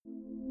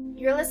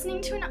You're listening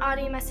to an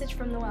audio message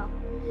from The Well,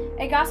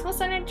 a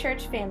gospel-centered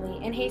church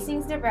family in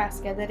Hastings,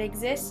 Nebraska that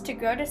exists to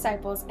grow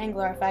disciples and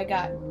glorify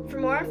God. For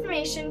more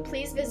information,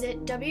 please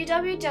visit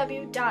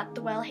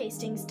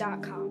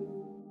www.thewellhastings.com.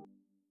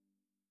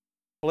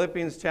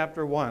 Philippians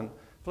chapter 1.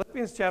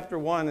 Philippians chapter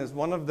 1 is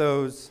one of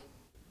those,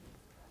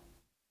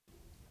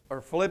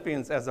 or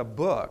Philippians as a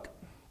book,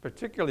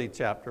 particularly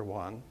chapter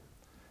 1,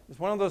 is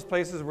one of those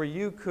places where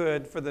you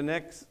could, for the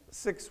next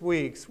 6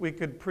 weeks, we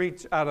could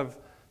preach out of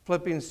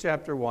Philippians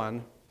chapter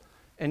 1,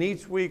 and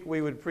each week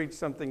we would preach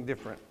something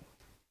different.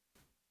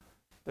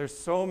 There's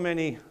so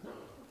many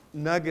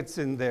nuggets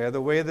in there. The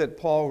way that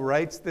Paul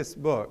writes this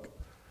book,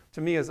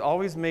 to me, has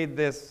always made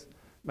this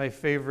my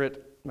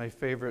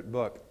favorite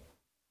book.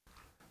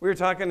 We were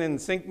talking in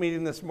Sync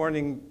meeting this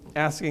morning,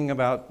 asking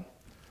about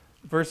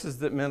verses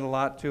that meant a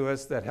lot to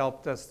us, that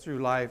helped us through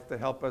life, that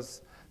help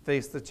us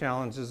face the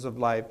challenges of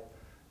life.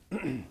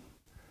 And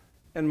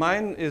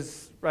mine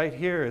is right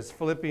here, is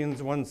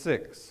Philippians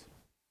 1:6.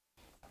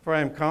 For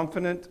I am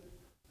confident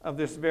of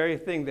this very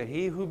thing, that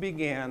he who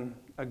began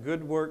a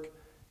good work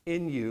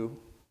in you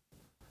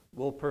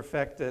will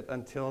perfect it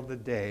until the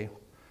day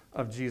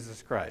of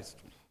Jesus Christ.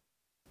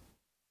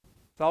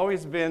 It's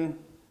always been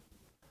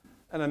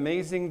an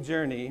amazing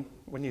journey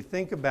when you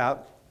think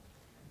about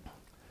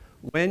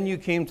when you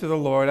came to the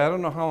Lord. I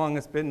don't know how long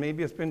it's been.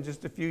 Maybe it's been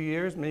just a few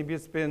years. Maybe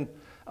it's been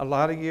a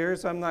lot of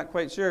years. I'm not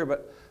quite sure.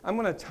 But I'm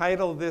going to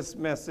title this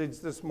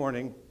message this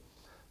morning,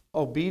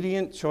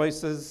 Obedient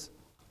Choices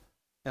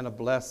and a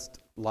Blessed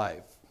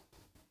Life.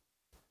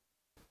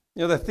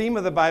 You know, the theme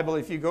of the Bible,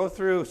 if you go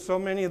through so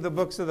many of the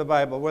books of the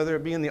Bible, whether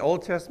it be in the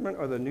Old Testament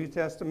or the New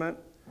Testament,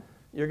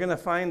 you're going to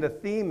find a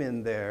theme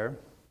in there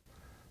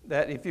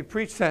that if you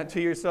preach that to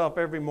yourself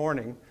every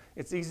morning,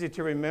 it's easy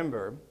to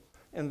remember.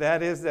 And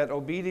that is that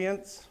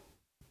obedience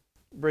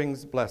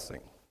brings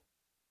blessing.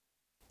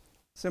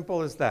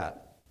 Simple as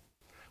that.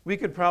 We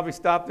could probably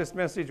stop this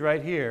message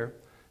right here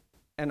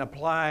and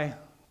apply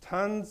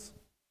tons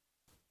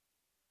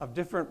of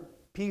different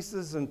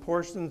pieces and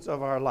portions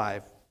of our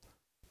life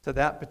to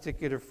that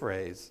particular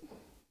phrase,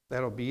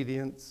 that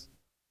obedience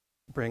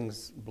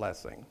brings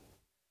blessing.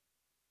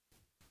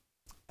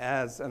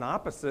 As an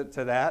opposite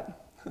to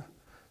that,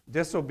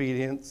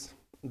 disobedience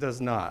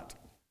does not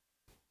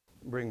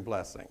bring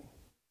blessing.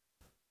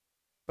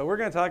 But we're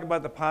going to talk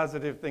about the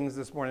positive things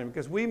this morning,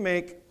 because we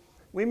make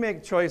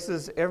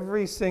choices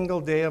every single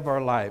day of our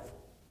life.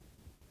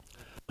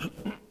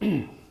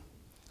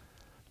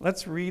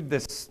 Let's read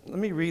this. Let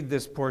me read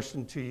this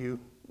portion to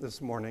you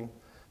this morning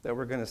that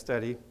we're going to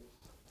study,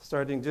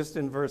 starting just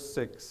in verse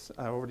 6.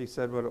 I already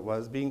said what it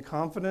was. Being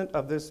confident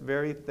of this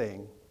very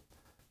thing,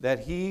 that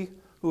he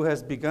who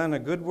has begun a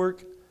good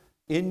work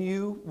in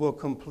you will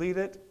complete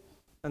it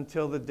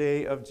until the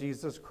day of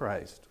Jesus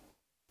Christ.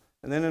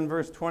 And then in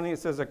verse 20 it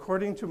says,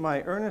 according to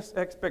my earnest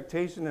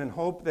expectation and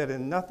hope that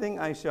in nothing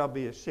I shall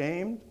be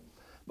ashamed,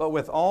 but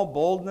with all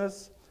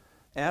boldness,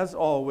 as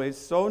always,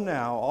 so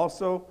now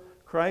also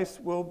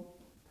Christ will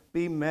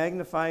be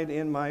magnified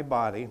in my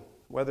body,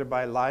 whether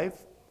by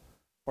life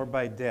or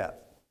by death.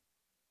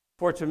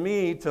 For to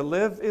me, to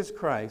live is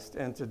Christ,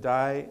 and to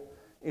die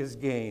is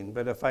gain.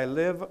 But if I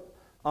live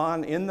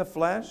on in the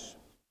flesh,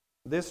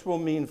 this will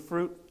mean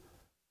fruit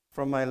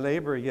from my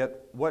labor,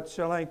 yet what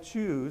shall I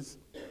choose?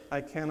 I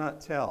cannot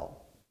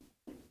tell.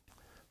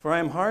 For I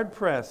am hard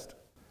pressed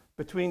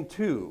between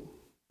two,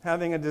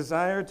 having a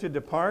desire to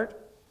depart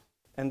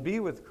and be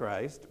with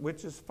Christ,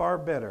 which is far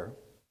better.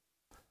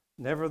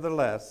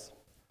 Nevertheless,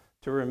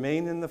 to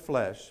remain in the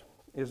flesh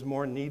is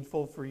more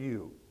needful for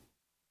you.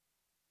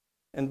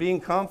 And being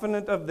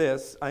confident of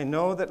this, I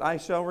know that I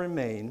shall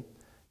remain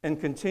and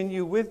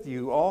continue with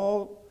you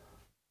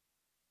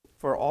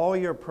for all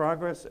your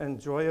progress and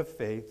joy of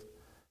faith,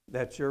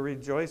 that your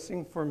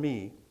rejoicing for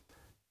me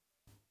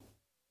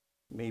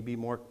may be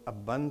more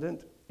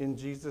abundant in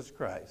Jesus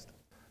Christ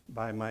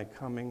by my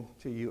coming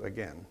to you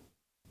again.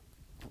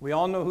 We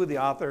all know who the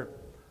author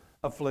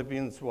of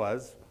Philippians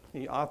was.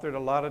 He authored a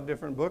lot of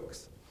different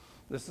books.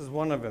 This is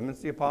one of them.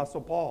 It's the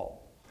Apostle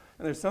Paul.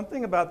 And there's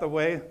something about the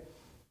way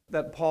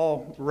that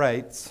Paul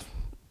writes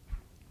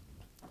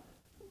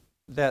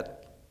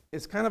that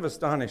is kind of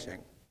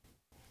astonishing.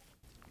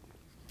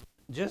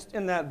 Just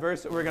in that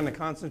verse that we're going to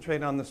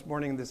concentrate on this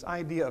morning, this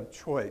idea of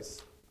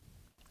choice,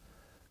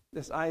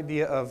 this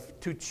idea of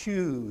to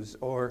choose,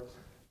 or,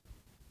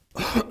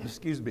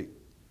 excuse me,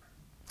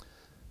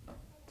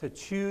 to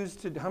choose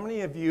to, how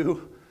many of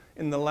you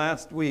in the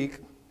last week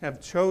have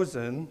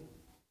chosen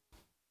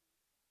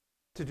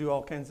to do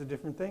all kinds of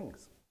different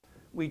things?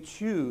 We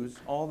choose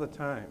all the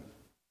time.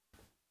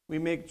 We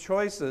make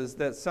choices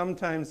that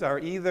sometimes are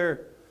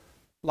either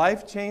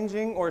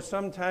life-changing or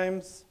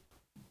sometimes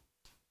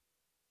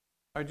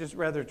are just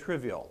rather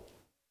trivial.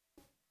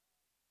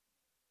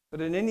 But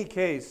in any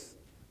case,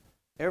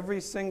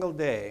 every single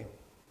day,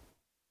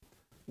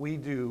 we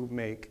do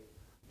make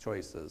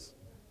choices.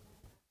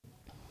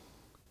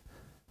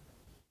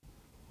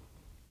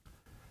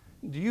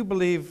 Do you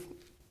believe,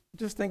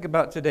 just think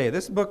about today.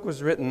 This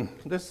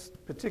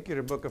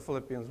particular book of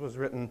Philippians was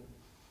written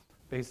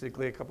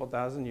basically a couple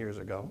thousand years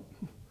ago.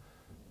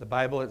 The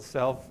Bible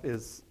itself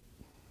is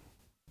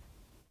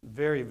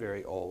very,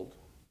 very old.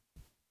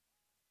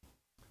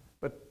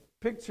 But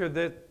picture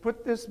that,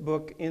 put this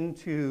book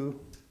into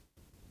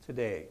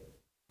today,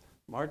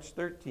 March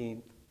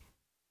 13th,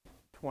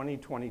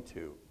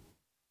 2022.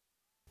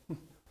 Do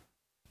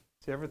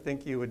you ever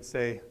think you would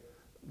say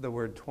the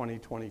word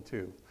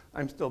 2022?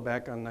 I'm still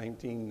back on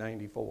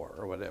 1994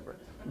 or whatever.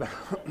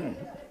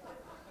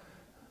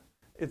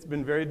 It's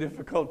been very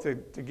difficult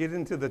to get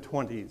into the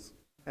 20s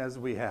as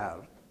we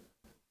have.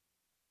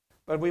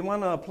 But we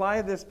want to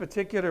apply this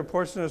particular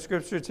portion of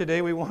Scripture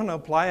today. We want to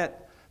apply it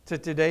to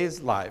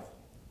today's life.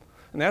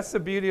 And that's the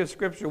beauty of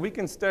Scripture. We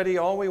can study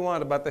all we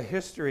want about the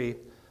history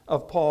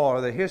of Paul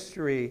or the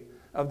history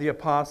of the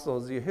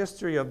apostles, the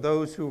history of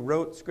those who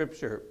wrote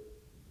Scripture.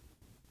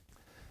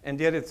 And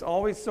yet it's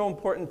always so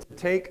important to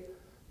take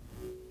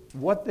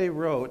what they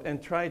wrote and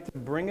try to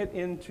bring it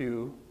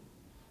into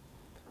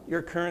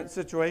your current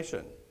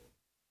situation.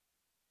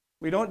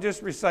 We don't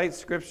just recite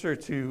Scripture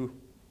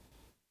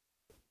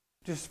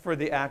just for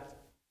the act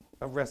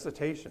of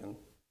recitation.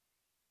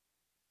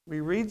 We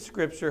read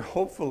Scripture,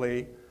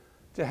 hopefully,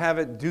 to have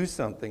it do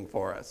something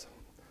for us.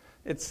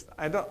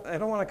 I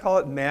don't want to call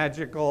it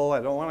magical.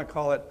 I don't want to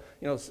call it,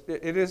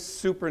 it is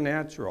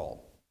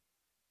supernatural.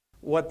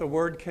 What the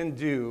Word can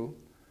do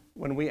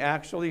when we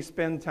actually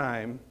spend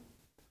time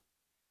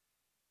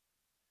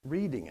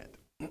reading it.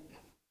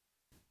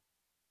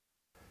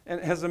 And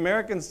as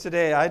Americans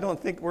today, I don't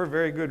think we're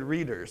very good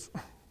readers.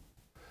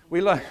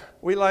 We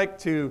like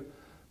to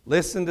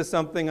listen to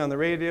something on the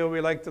radio. We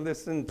like to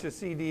listen to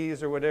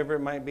CDs or whatever it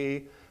might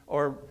be,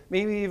 or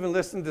maybe even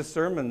listen to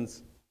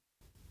sermons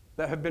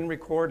that have been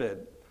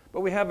recorded.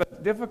 But we have a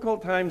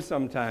difficult time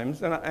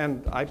sometimes,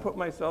 and I put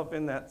myself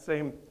in that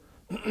same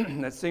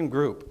that same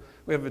group.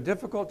 We have a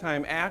difficult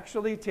time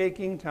actually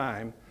taking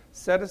time,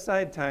 set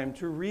aside time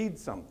to read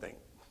something,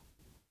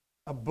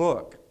 a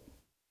book,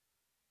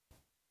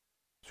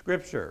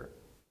 Scripture.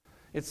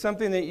 It's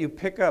something that you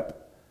pick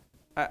up.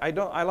 I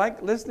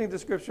like listening to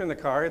Scripture in the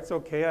car. It's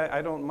okay.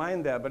 I don't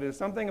mind that. But it's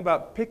something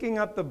about picking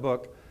up the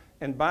book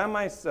and by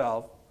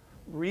myself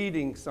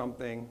reading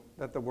something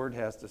that the Word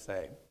has to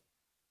say.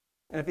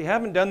 And if you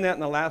haven't done that in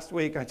the last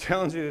week, I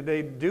challenge you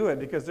today to do it,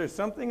 because there's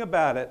something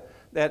about it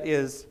that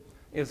is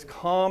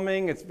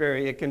calming.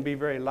 It can be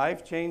very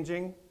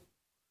life-changing.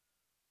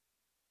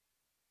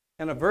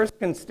 And a verse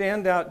can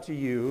stand out to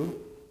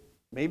you,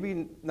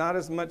 maybe not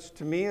as much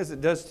to me as it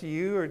does to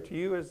you, or to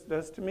you as it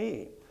does to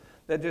me,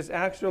 that just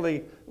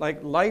actually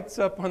lights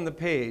up on the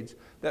page,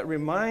 that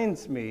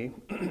reminds me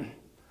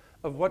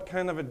of what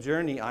kind of a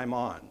journey I'm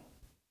on.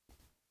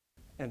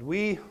 And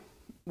we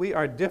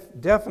are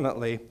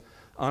definitely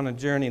on a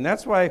journey. And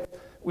that's why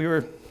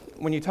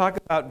when you talk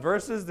about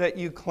verses that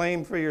you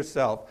claim for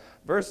yourself,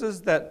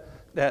 verses that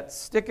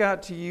stick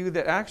out to you,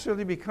 that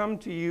actually become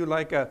to you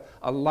like a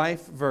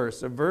life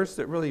verse, a verse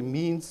that really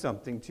means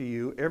something to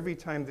you every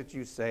time that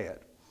you say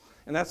it.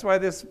 And that's why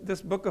this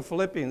book of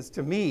Philippians,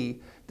 to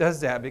me, does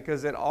that,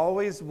 because it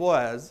always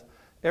was,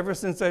 ever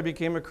since I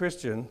became a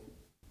Christian,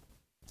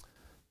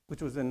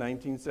 which was in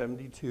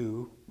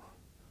 1972.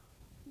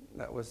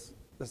 That was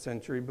the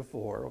century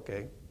before,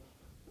 okay.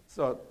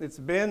 So it's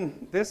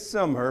been, this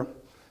summer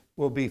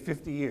will be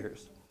 50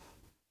 years.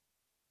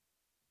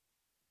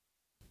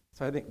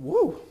 So I think,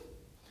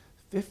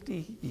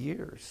 50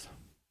 years.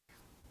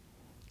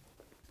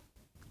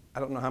 I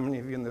don't know how many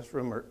of you in this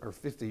room are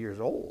 50 years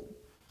old.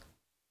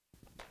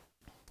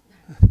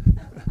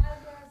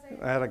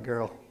 I had a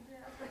girl.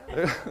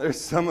 There's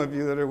some of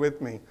you that are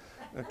with me,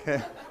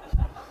 okay?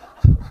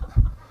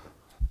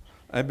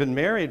 I've been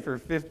married for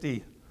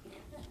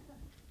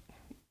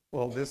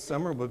this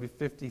summer will be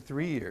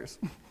 53 years.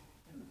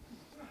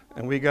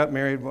 And we got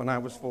married when I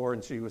was 4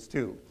 and she was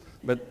 2.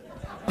 But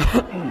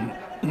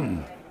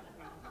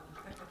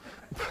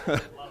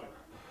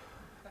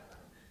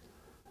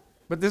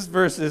this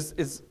verse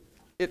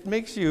it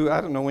makes you,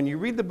 I don't know, when you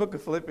read the book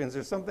of Philippians,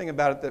 there's something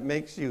about it that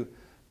makes you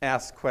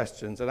ask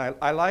questions. And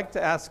I like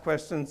to ask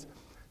questions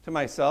to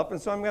myself,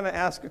 and so I'm going to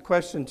ask a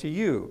question to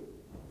you.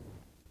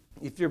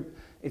 If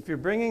you're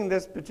bringing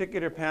this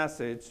particular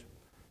passage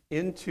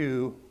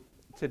into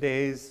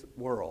today's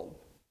world,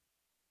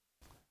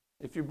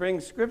 if you bring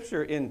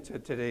Scripture into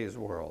today's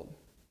world,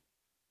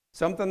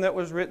 something that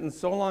was written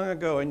so long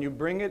ago, and you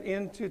bring it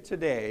into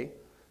today,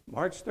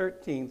 March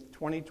 13th,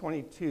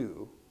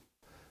 2022,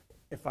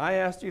 if I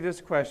asked you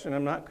this question,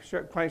 I'm not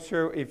quite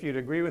sure if you'd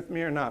agree with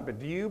me or not, but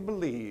do you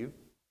believe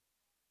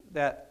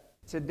that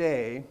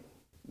today,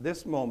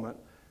 this moment,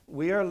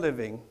 we are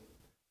living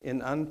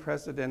in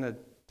unprecedented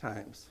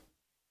times?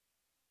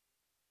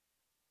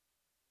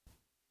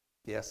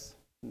 Yes?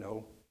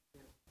 No?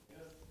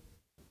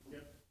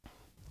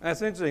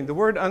 That's interesting. The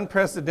word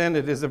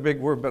unprecedented is a big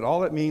word, but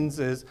all it means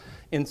is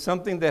in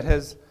something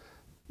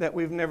that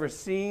we've never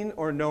seen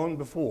or known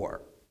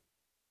before.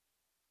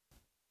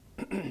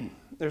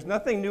 There's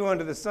nothing new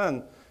under the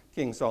sun,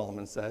 King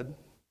Solomon said.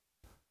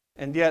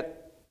 And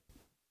yet,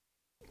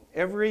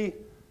 every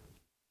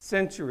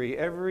century,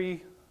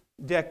 every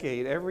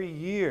decade, every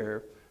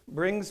year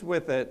brings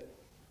with it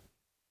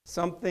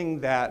something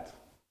that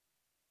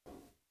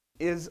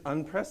is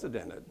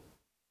unprecedented.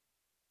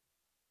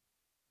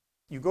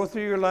 You go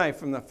through your life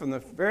from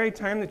the very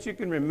time that you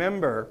can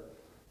remember.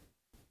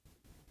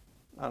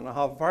 I don't know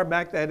how far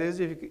back that is,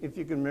 if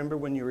you can remember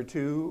when you were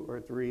 2 or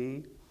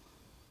 3,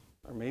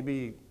 or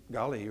maybe,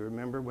 golly, you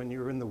remember when you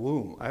were in the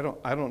womb. I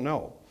don't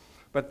know.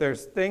 But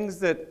there's things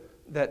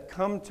that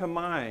come to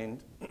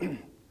mind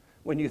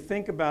when you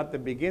think about the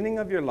beginning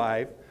of your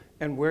life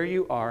and where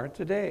you are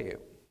today,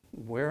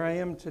 where I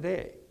am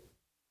today.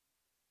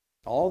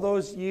 All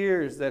those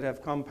years that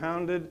have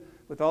compounded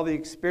with all the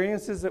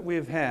experiences that we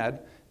have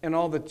had and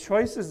all the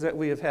choices that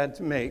we have had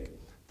to make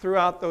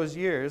throughout those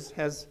years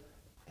has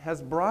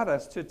brought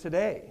us to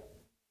today.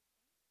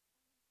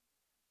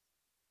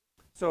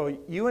 So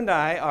you and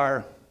I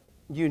are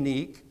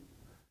unique.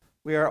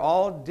 We are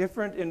all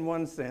different in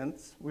one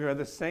sense. We are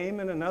the same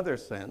in another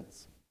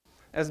sense.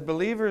 As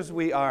believers,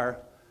 we are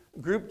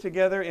grouped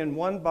together in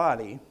one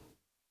body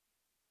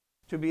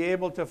to be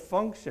able to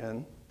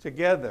function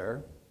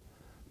together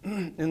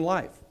in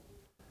life.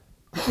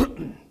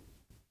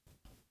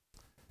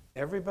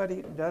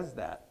 Everybody does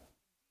that.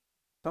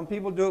 Some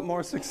people do it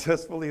more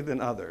successfully than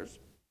others.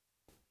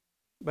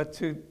 But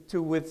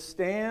to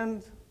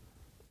withstand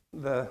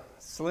the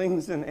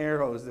slings and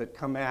arrows that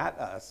come at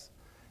us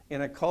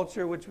in a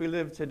culture which we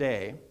live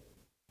today,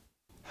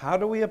 how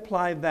do we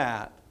apply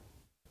that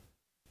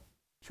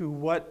to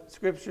what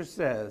Scripture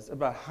says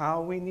about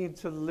how we need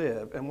to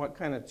live and what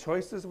kind of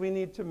choices we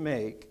need to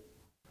make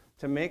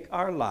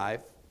our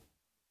life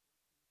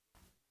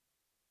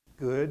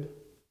good,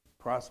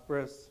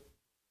 prosperous,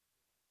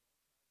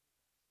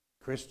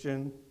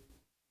 Christian,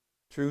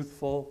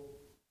 truthful,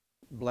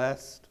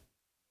 blessed?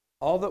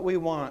 All that we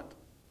want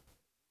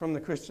from the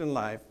Christian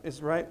life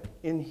is right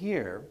in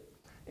here,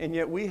 and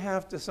yet we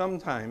have to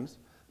sometimes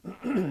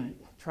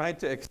try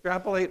to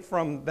extrapolate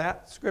from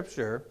that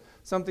Scripture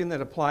something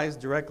that applies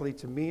directly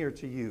to me or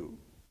to you.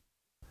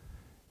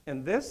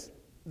 And this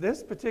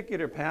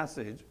particular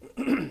passage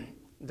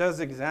does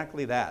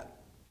exactly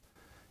that.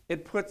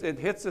 It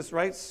hits us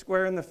right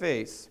square in the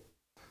face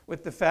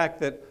with the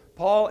fact that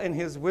Paul in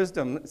his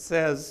wisdom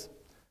says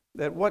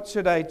that what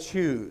should I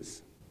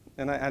choose?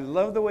 And I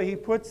love the way he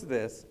puts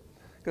this,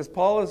 because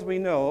Paul, as we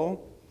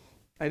know,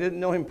 I didn't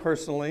know him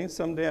personally.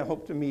 Someday I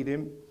hope to meet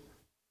him.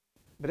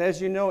 But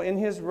as you know, in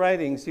his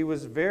writings, he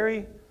was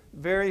very,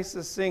 very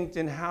succinct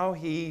in how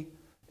he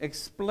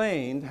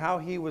explained how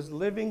he was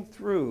living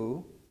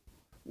through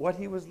what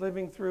he was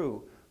living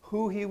through,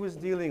 who he was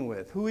dealing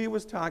with, who he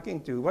was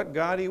talking to, what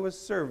God he was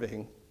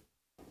serving,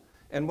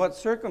 and what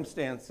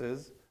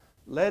circumstances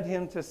led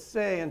him to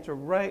say and to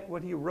write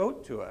what he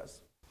wrote to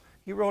us.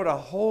 He wrote a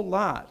whole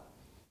lot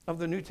of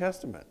the New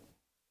Testament.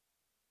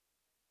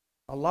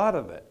 A lot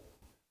of it.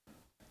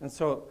 And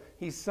so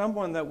he's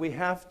someone that we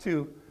have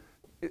to,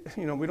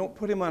 we don't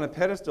put him on a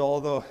pedestal,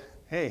 although,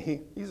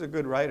 hey, he's a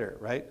good writer,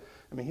 right?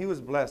 I mean, he was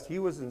blessed. He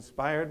was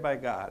inspired by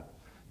God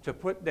to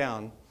put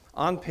down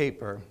on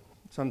paper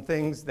some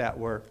things that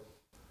were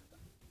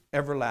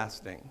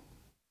everlasting,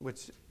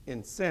 which in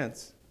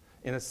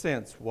a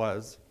sense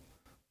was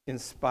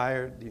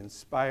the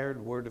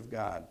inspired Word of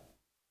God.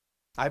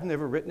 I've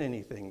never written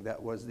anything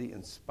that was the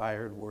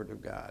inspired Word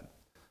of God.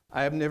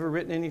 I have never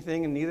written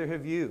anything, and neither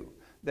have you,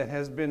 that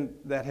has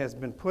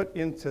been put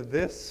into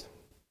this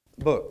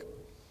book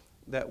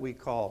that we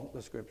call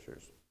the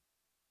Scriptures.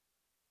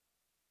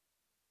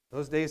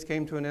 Those days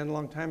came to an end a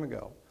long time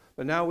ago.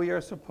 But now we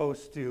are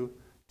supposed to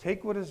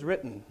take what is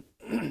written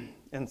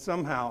and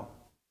somehow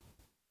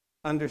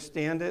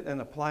understand it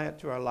and apply it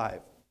to our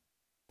life.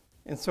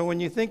 And so when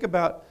you think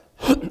about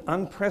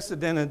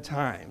unprecedented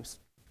times,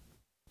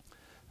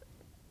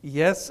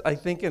 yes, I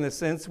think in a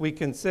sense we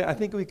can say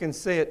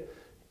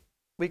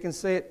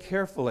it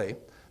carefully,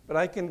 but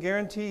I can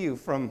guarantee you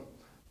from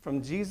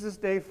Jesus'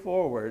 day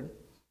forward,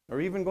 or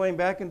even going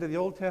back into the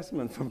Old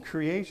Testament, from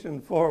creation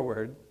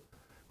forward,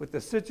 with the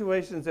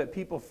situations that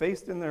people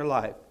faced in their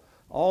life,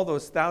 all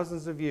those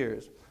thousands of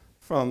years,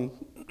 from,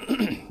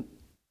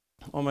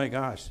 oh my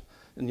gosh,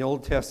 in the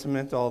Old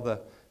Testament,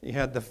 you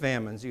had the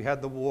famines, you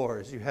had the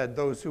wars, you had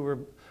those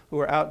who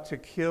were out to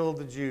kill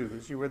the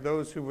Jews, you were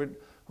those who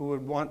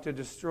would want to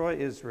destroy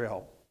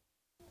Israel.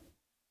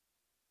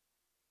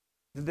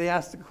 Did they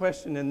ask the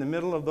question in the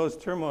middle of those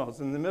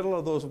turmoils, in the middle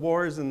of those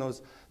wars and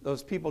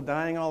those people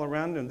dying all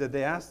around them, did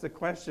they ask the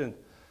question,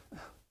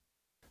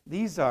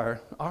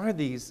 are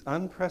these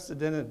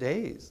unprecedented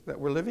days that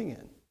we're living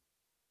in?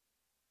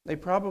 They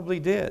probably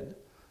did.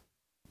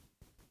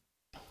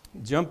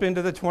 Jump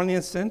into the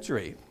 20th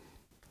century,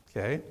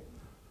 okay?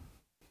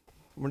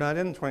 We're not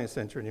in the 20th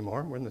century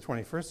anymore. We're in the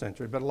 21st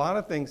century. But a lot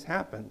of things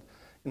happened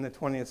in the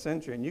 20th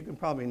century, and you can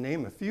probably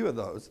name a few of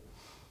those.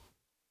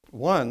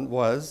 One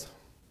was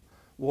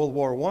World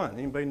War I.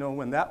 Anybody know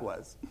when that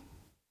was?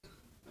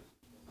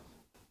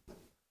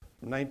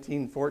 From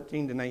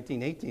 1914 to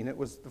 1918, it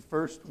was the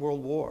First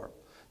World War.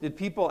 Did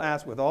people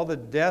ask, with all the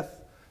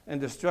death and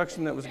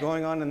destruction that was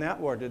going on in that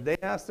war, did they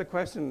ask the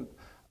question,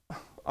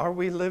 Are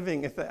we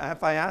living, if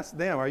I asked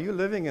them, are you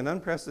living in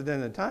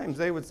unprecedented times?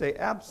 They would say,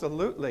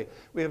 absolutely.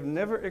 We have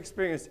never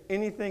experienced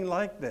anything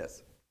like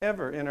this,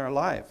 ever in our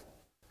life.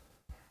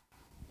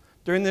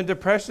 During the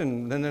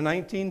Depression in the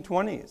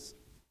 1920s,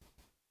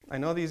 I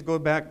know these go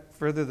back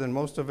further than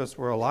most of us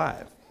were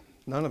alive.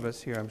 None of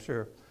us here, I'm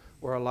sure,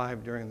 were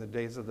alive during the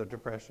days of the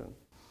Depression.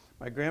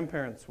 My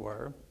grandparents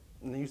were,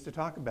 and they used to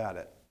talk about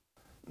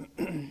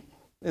it.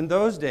 In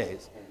those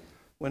days,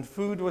 when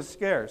food was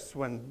scarce,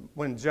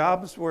 when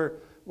jobs were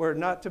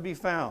not to be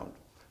found,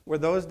 were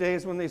those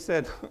days when they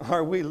said,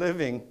 are we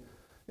living?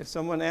 If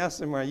someone asked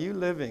them, are you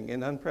living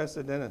in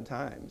unprecedented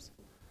times?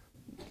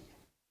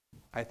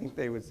 I think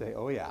they would say,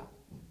 oh yeah,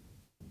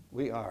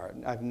 we are.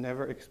 I've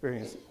never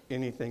experienced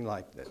anything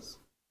like this.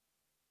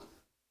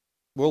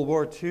 World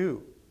War II.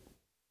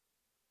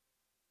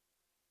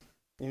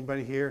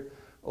 Anybody here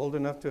old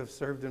enough to have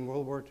served in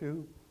World War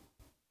II?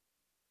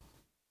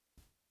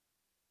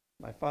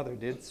 My father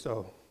did,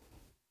 so.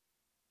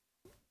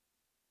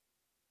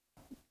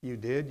 You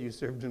did? You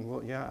served in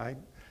World? Yeah,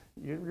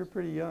 you're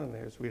pretty young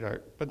there,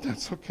 sweetheart, but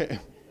that's okay.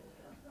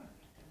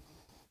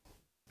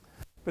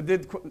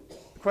 But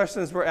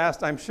questions were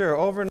asked, I'm sure,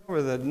 over and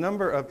over, the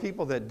number of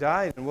people that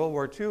died in World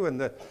War II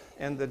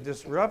and the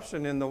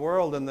disruption in the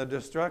world and the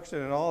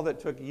destruction and all that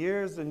took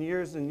years and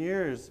years and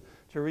years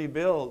to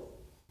rebuild.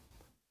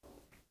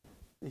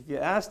 If you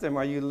ask them,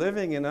 are you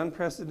living in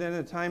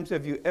unprecedented times?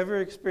 Have you ever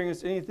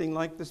experienced anything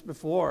like this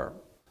before?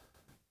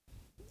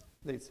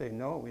 They'd say,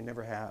 no, we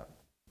never have.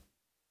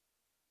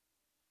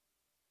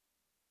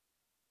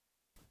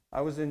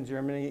 I was in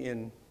Germany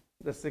in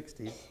the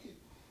 60s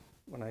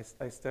when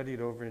I studied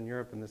over in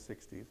Europe in the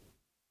 60s.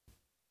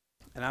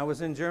 And I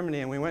was in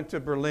Germany and we went to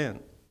Berlin,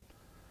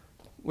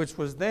 which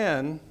was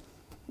then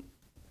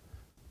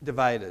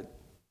divided.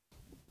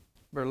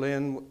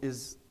 Berlin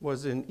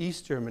was in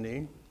East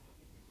Germany,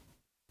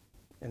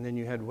 and then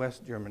you had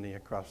West Germany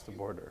across the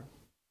border.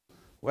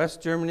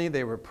 West Germany,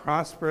 they were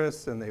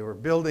prosperous and they were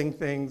building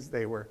things.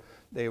 They were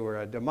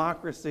a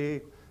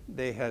democracy.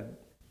 They had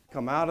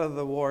come out of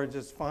the war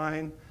just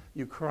fine.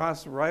 You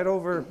cross right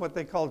over what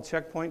they called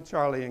Checkpoint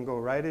Charlie and go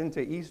right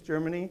into East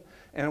Germany,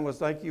 and it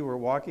was like you were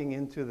walking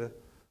into the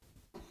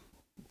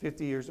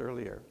 50 years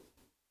earlier.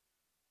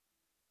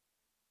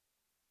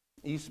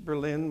 East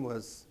Berlin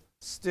was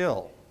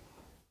still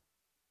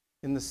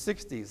in the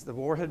 60s. The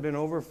war had been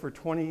over for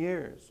 20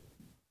 years.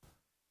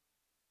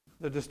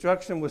 The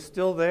destruction was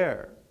still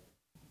there.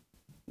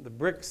 The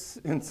bricks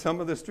in some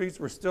of the streets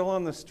were still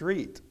on the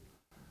street.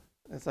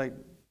 It's like,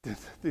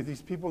 do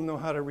these people know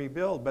how to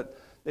rebuild? But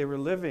they were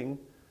living,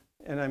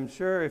 and I'm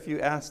sure if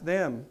you asked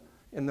them,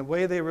 in the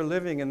way they were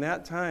living in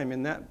that time,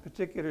 in that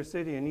particular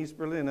city in East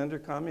Berlin under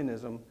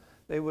communism,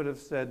 they would have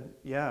said,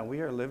 yeah, we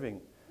are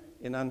living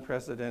in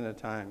unprecedented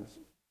times.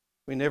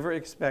 We never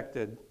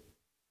expected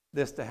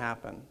this to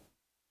happen.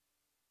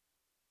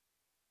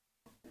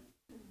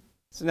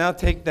 So now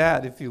take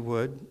that, if you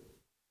would,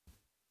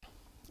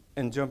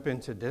 and jump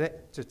into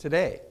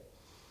today.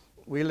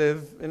 We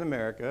live in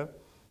America,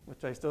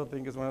 which I still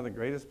think is one of the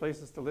greatest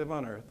places to live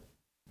on earth.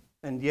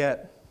 And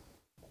yet,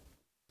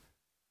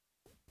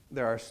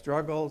 there are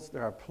struggles,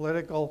 there are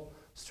political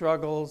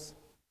struggles,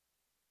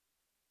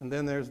 and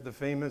then there's the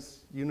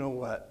famous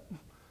you-know-what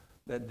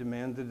that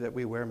demanded that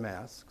we wear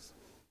masks.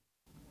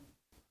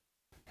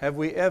 Have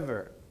we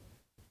ever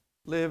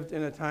lived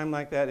in a time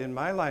like that? In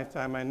my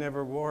lifetime, I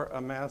never wore a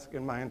mask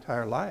in my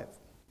entire life,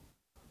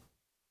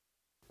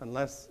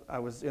 unless I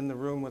was in the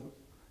room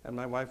and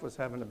my wife was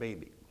having a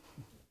baby.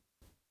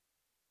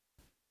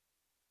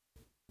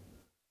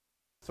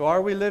 So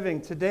are we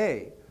living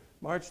today,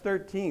 March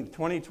 13th,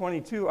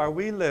 2022, are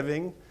we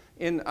living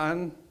in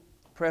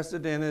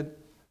unprecedented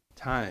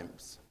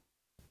times?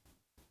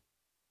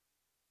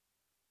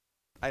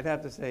 I'd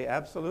have to say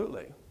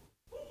absolutely.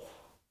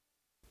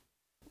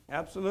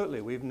 Absolutely.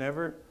 We've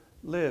never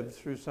lived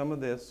through some of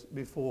this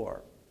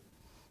before.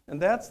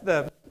 And that's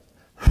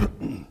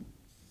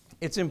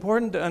it's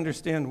important to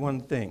understand one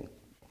thing.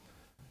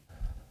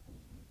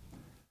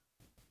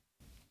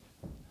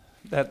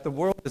 That the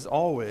world is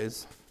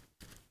always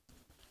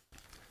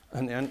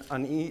an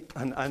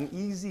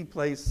uneasy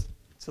place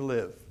to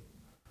live.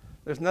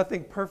 There's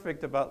nothing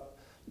perfect about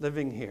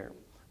living here.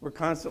 We're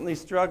constantly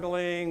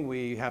struggling.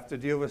 We have to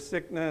deal with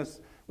sickness.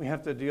 We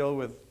have to deal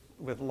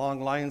with long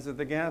lines at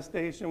the gas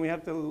station. We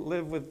have to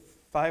live with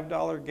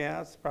 $5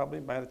 gas. Probably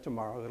by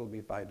tomorrow it'll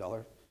be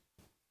 $5.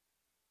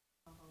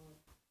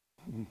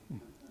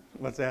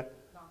 What's that?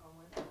 Knock on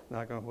wood.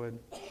 Knock on wood.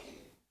 I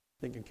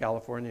think in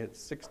California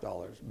it's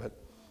 $6. But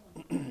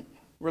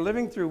we're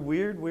living through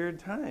weird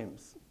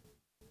times.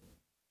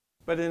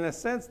 But in a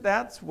sense,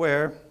 that's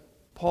where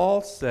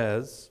Paul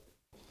says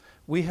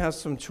we have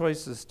some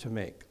choices to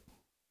make.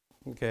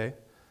 Okay?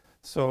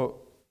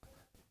 So,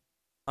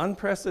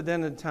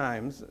 unprecedented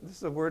times, this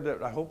is a word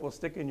that I hope will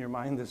stick in your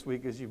mind this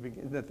week as you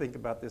begin to think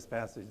about this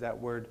passage. That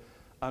word,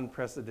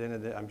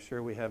 unprecedented, I'm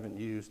sure we haven't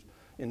used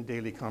in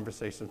daily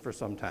conversation for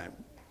some time.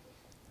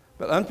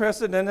 But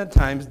unprecedented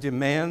times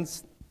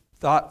demands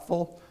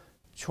thoughtful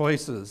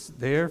choices.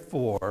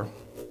 Therefore,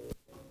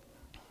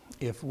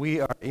 if we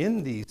are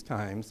in these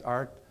times,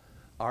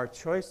 our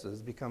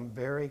choices become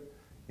very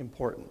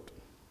important.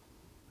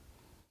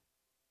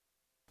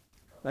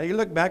 Now you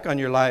look back on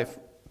your life,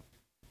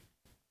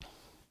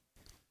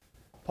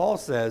 Paul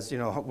says,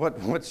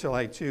 what shall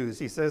I choose?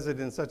 He says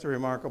it in such a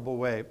remarkable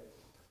way.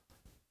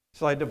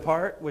 Shall I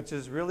depart, which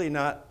is really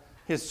not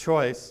his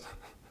choice.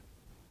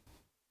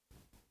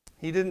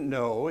 He didn't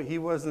know. He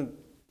wasn't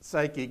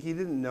psychic. He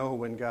didn't know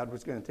when God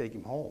was going to take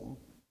him home.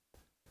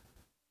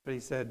 But he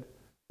said,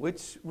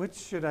 which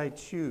should I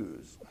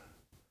choose?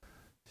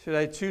 Should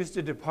I choose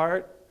to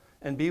depart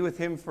and be with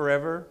him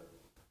forever,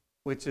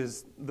 which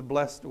is the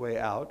blessed way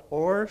out,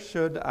 or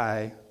should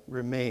I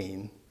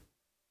remain?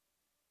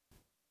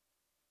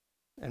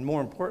 And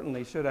more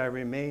importantly, should I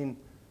remain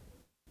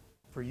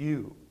for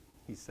you,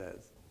 he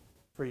says,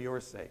 for your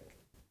sake?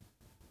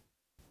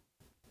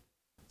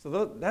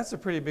 So that's a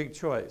pretty big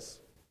choice.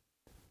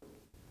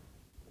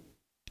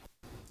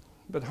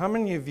 But how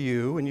many of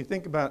you, when you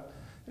think about,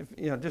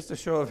 just a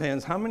show of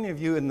hands, how many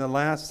of you in the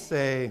last,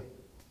 say,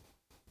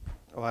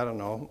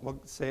 we'll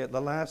say it,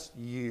 the last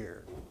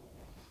year,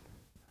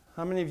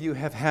 how many of you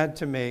have had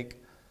to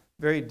make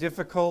very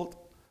difficult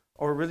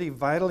or really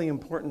vitally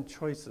important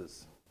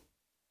choices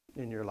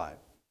in your life?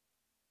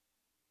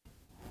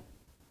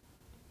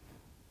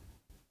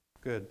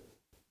 Good.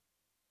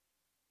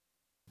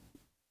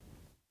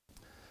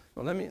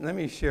 Well, let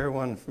me share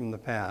one from the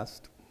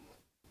past.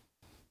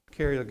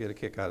 Carrie will get a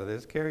kick out of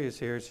this. Carrie is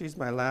here. She's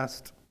our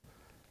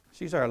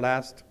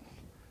last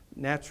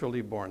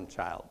naturally born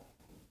child.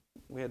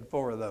 We had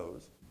 4 of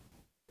those.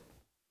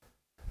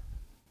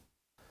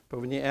 But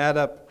when you add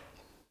up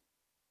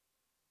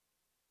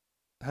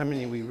how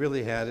many we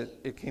really had,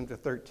 it came to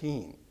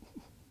 13.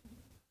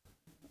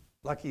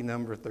 Lucky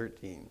number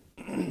 13.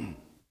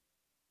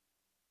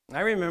 I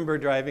remember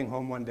driving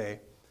home one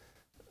day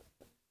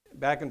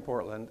back in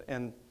Portland,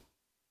 and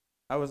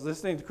I was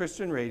listening to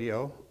Christian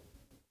radio,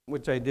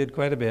 which I did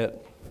quite a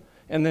bit,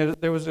 and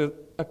there was a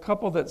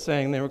couple that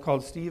sang. They were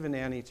called Steve and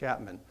Annie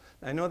Chapman.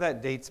 I know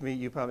that dates me.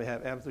 You probably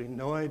have absolutely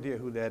no idea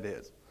who that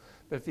is.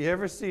 But if you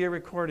ever see a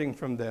recording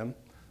from them,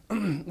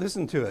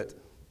 listen to it.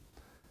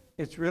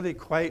 It's really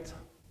quite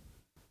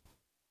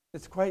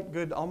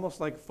good, almost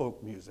like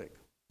folk music,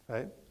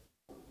 right?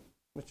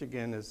 Which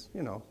again is,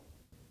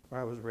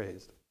 where I was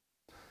raised.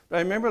 But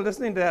I remember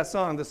listening to that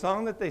song. The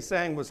song that they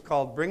sang was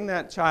called Bring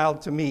That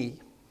Child to Me.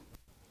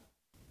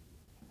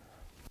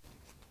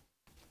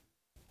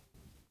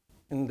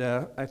 And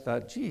I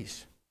thought,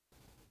 geez,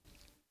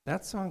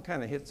 that song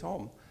kind of hits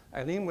home.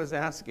 Eileen was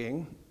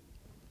asking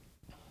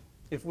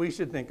if we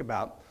should think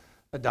about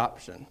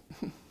adoption.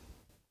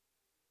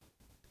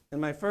 And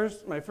my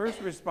first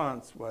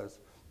response was,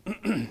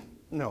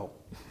 no.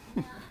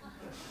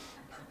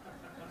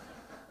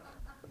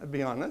 I'll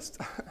be honest.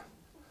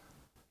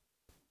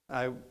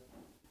 I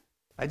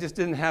just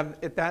didn't have,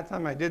 at that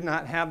time, I did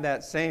not have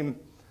that same,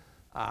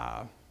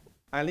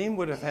 Eileen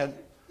would have had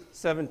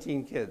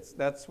 17 kids.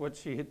 That's what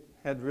she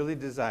had really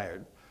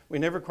desired. We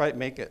never quite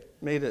made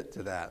it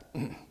to that.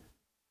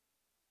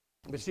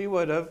 But she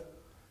would have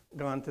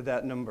gone to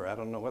that number. I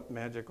don't know what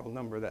magical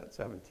number that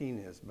 17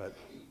 is, but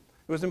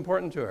it was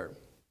important to her.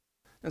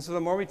 And so the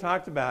more we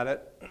talked about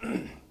it,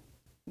 and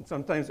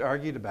sometimes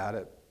argued about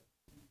it,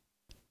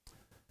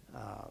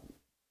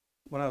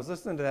 when I was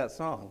listening to that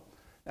song,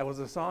 that was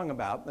a song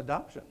about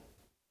adoption.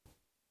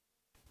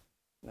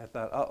 And I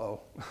thought,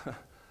 uh-oh,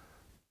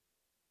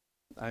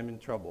 I'm in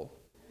trouble.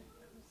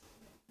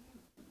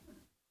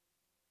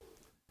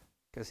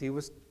 Because he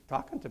was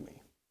talking to me.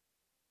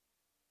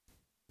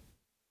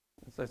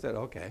 And so I said,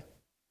 okay.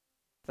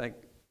 It's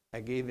like I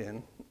gave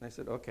in. I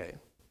said, okay.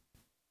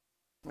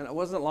 And it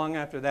wasn't long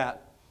after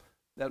that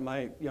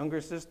my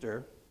younger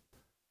sister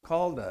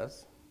called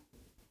us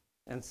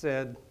and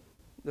said,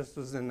 this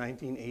was in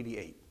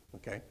 1988,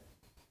 okay?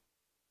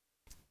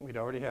 We'd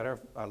already had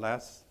our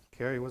last,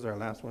 Carrie was our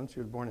last one. She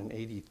was born in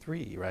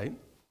 83, right?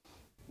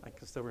 I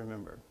can still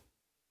remember.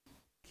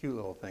 Cute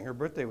little thing. Her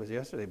birthday was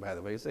yesterday, by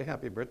the way. Say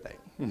happy birthday.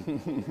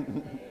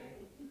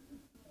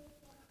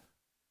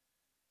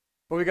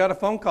 But we got a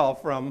phone call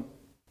from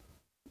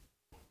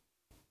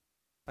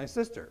my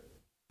sister.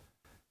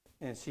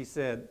 And she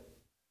said,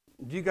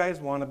 do you guys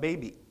want a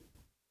baby?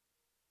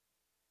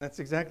 That's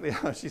exactly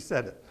how she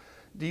said it.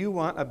 Do you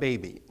want a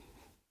baby?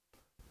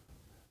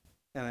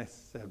 And I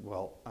said,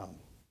 well,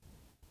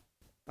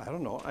 I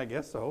don't know. I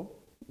guess so.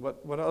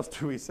 What else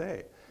do we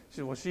say? She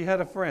said, well, she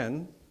had a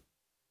friend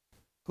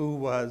who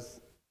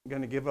was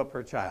going to give up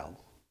her child.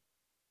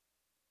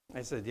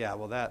 I said, yeah,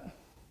 well,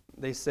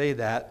 they say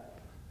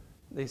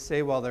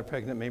while they're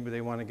pregnant, maybe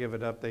they want to give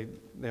it up.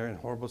 They're in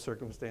horrible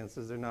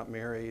circumstances. They're not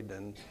married,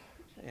 and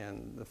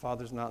the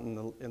father's not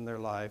in their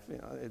life.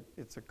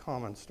 It's a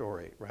common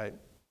story, right?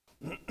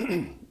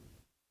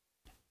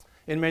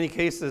 In many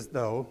cases,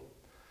 though,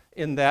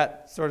 in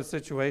that sort of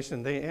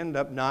situation, they end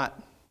up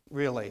not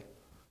really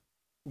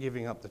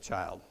giving up the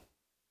child.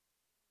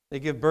 They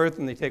give birth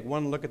and they take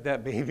one look at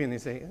that baby and they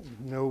say,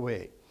 no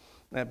way,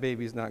 that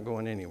baby's not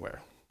going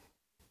anywhere.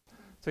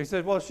 So he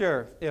said, well,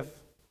 sure,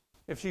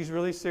 if she's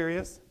really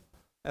serious,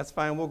 that's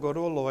fine. We'll go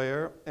to a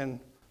lawyer and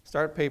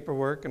start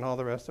paperwork and all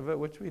the rest of it,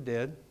 which we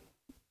did.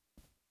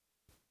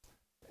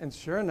 And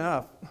sure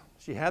enough,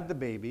 she had the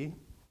baby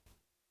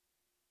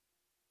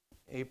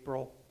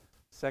April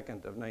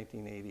 2nd of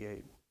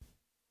 1988.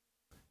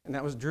 And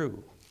that was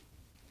Drew.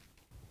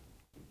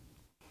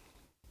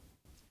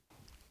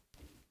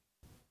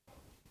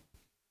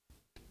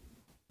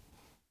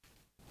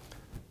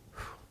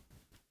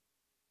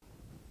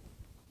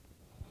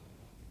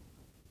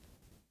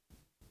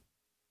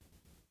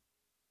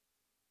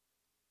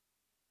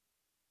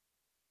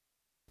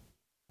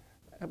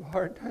 I have a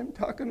hard time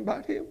talking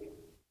about him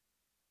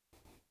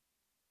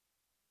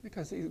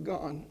because he's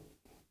gone.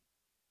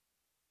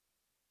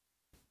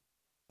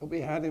 But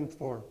we had him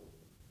for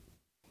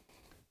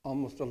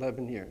almost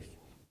 11 years.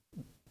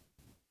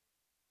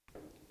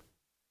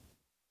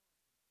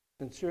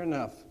 And sure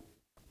enough,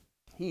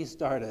 he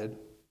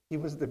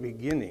was the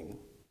beginning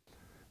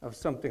of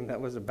something that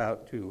was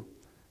about to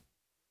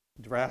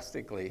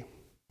drastically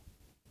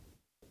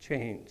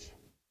change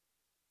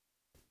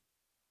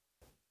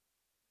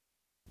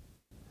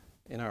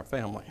in our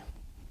family.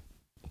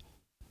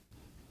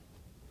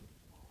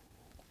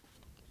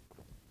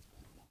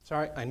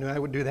 Sorry, I knew I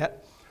would do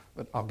that,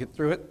 but I'll get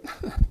through it.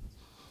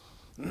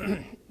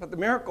 But the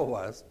miracle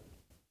was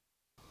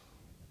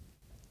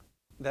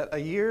that a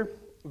year,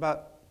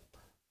 about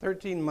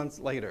 13 months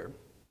later,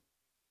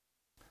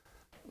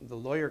 the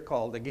lawyer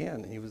called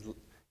again.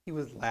 He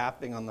was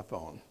laughing on the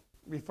phone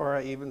before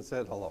I even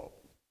said hello.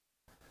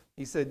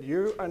 He said,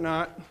 you're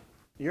not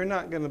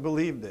going to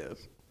believe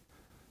this,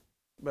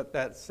 but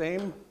that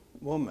same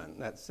woman,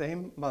 that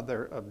same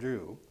mother of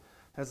Drew,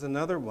 has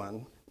another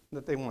one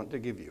that they want to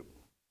give you.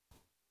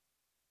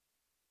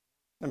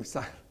 It's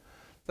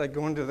like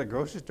going to the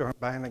grocery store and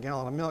buying a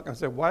gallon of milk. I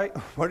said, why?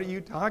 What are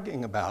you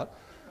talking about?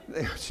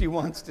 She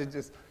wants to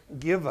just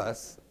give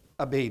us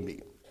a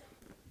baby.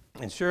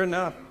 And sure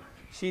enough,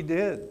 she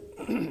did.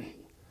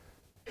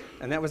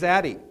 And that was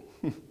Addie.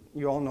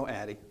 You all know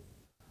Addie.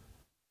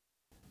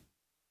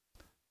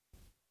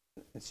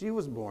 And she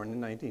was born in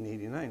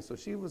 1989, so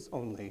she was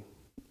only,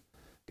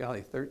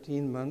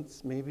 13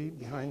 months maybe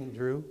behind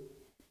Drew.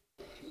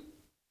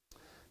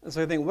 And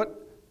so I think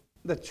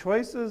the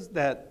choice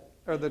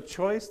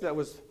that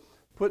was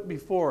put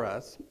before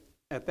us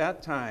at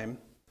that time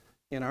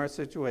in our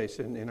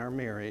situation, in our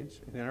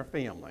marriage, and in our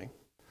family,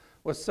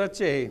 was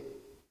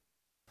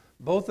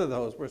both of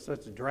those were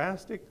such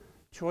drastic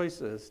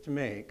choices to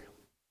make,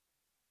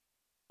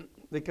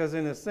 because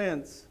in a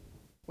sense,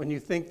 when you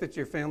think that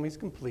your family's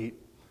complete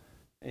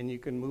and you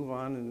can move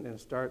on and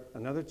start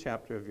another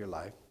chapter of your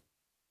life,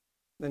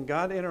 then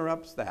God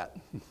interrupts that.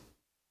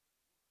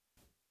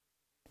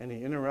 And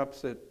he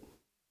interrupts it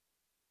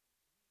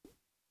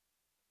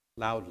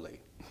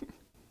loudly.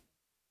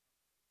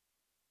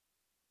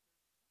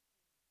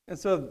 And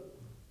so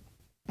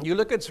you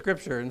look at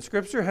Scripture, and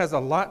Scripture has a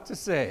lot to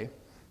say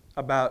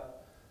about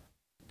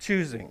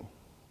choosing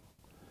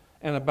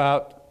and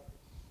about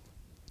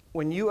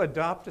when you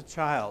adopt a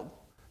child.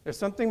 There's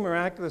something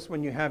miraculous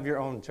when you have your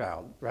own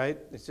child, right?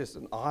 It's just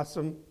an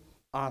awesome,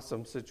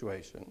 awesome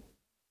situation.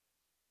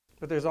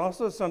 But there's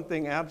also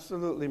something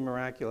absolutely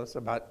miraculous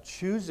about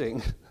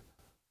choosing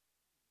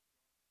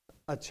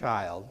a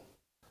child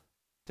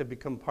to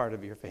become part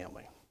of your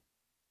family.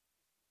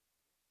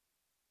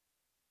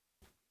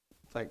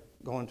 It's like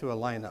going to a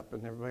lineup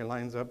and everybody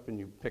lines up and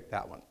you pick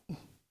that one.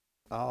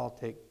 I'll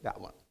take that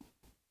one.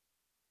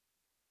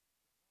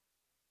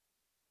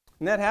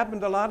 And that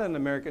happened a lot in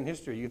American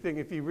history. You think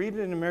if you read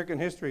in American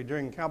history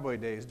during cowboy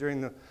days, during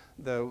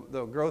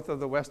the growth of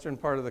the western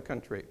part of the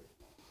country,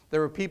 there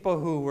were people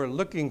who were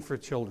looking for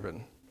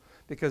children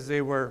because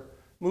they were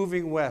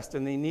moving west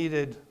and they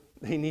needed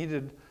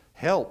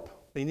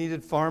help. They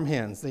needed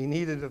farmhands. They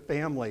needed a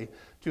family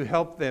to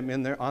help them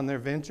on their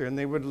venture. And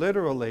they would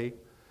literally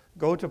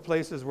go to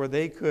places where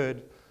they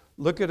could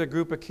look at a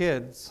group of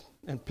kids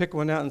and pick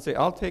one out and say,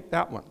 I'll take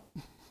that one.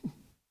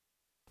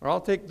 Or I'll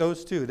take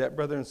those two, that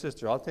brother and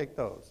sister. I'll take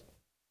those.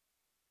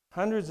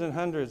 Hundreds and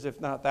hundreds,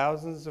 if not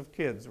thousands of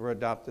kids were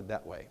adopted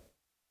that way.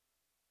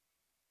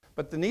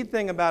 But the neat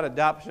thing about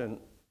adoption,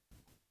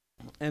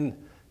 and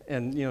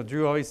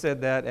Drew always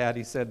said that,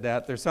 Addie said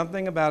that, there's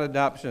something about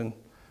adoption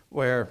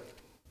where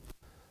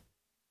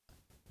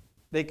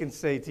they can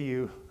say to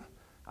you,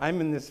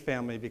 I'm in this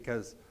family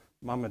because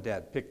mom and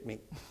dad picked me.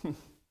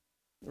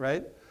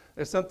 Right?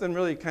 There's something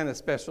really kind of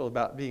special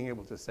about being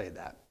able to say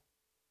that.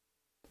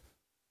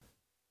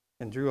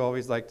 And Drew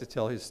always liked to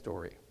tell his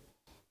story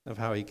of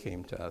how he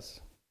came to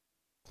us.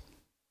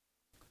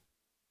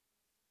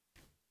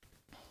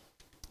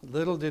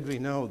 Little did we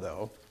know,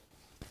 though,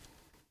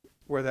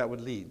 where that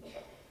would lead.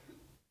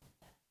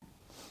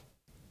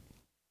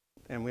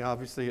 And we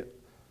obviously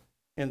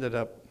ended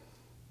up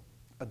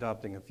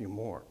adopting a few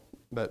more.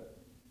 But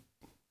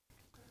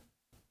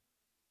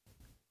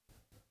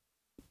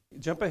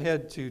jump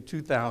ahead to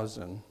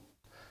 2000.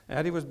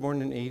 Addie was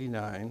born in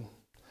 89.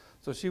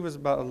 So she was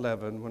about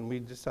 11 when we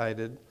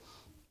decided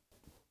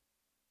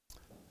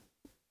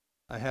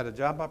I had a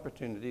job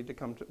opportunity to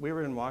come to, we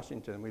were in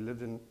Washington. We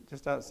lived in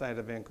just outside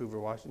of Vancouver,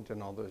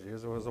 Washington all those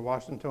years. I was a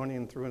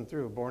Washingtonian through and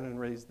through, born and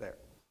raised there.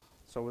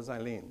 So was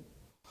Eileen.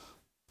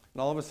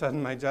 And all of a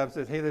sudden, my job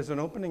said, hey, there's an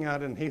opening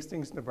out in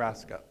Hastings,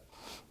 Nebraska.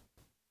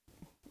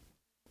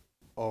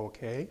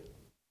 Okay.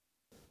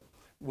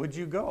 Would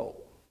you go?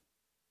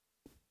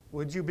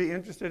 Would you be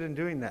interested in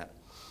doing that?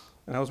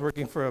 And I was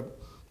working for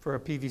a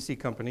PVC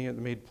company that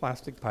made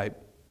plastic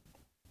pipe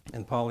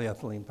and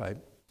polyethylene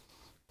pipe.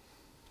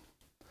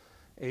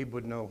 Abe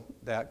would know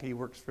that. He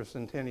works for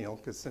Centennial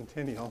because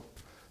Centennial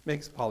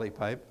makes poly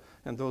pipe,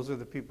 and those are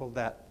the people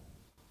that,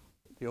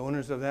 the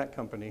owners of that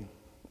company,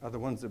 are the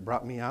ones that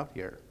brought me out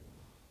here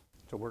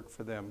to work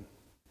for them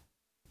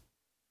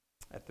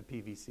at the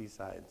PVC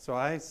side. So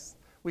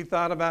we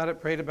thought about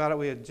it, prayed about it.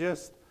 We had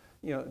just,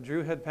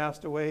 Drew had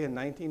passed away in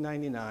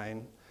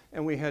 1999,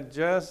 and we had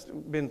just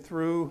been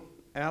through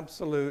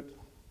absolute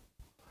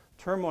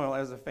turmoil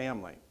as a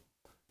family.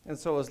 And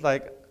so it was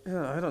like,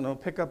 I don't know,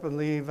 pick up and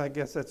leave, I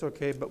guess that's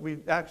okay. But we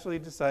actually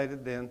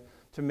decided then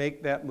to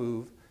make that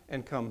move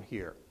and come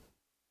here.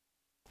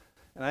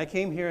 And I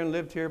came here and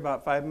lived here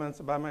about 5 months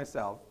by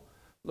myself,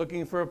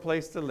 looking for a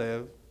place to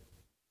live,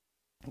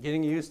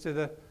 getting used to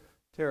the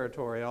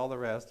territory, all the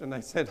rest. And I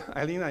said,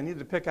 Eileen, I need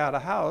to pick out a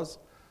house.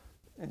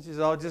 And she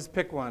said, oh, just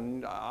pick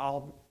one.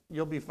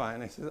 You'll be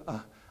fine. I said,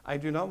 I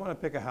do not want to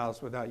pick a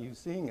house without you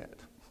seeing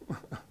it.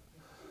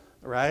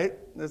 Right?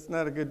 That's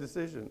not a good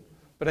decision.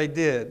 But I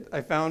did.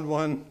 I found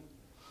one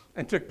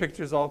and took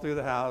pictures all through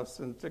the house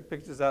and took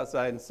pictures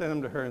outside and sent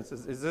them to her and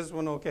says, is this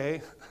one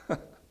okay? She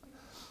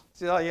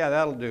said, oh, yeah,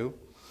 that'll do.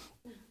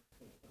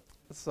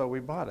 So we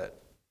bought it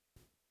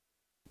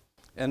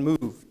and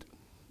moved.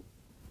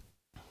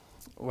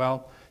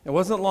 Well, it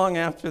wasn't long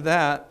after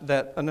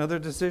that another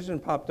decision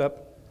popped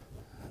up.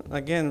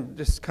 Again,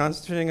 just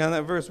concentrating on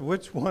that verse,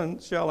 which one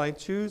shall I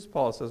choose?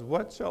 Paul says,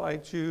 what shall I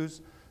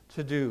choose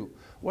to do?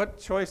 What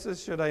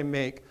choices should I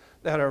make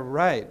that are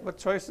right? What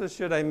choices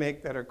should I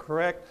make that are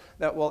correct,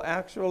 that will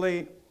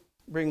actually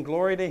bring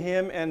glory to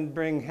him and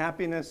bring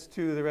happiness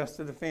to the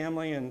rest of the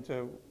family and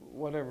to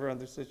whatever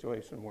other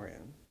situation we're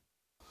in?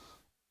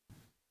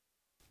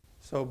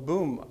 So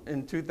boom,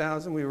 in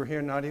 2000, we were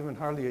here not even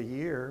hardly a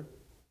year.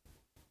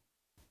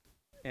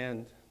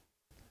 And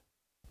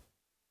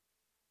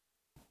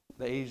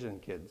the Asian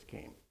kids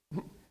came.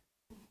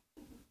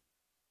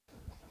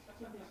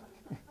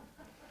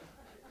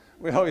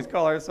 We always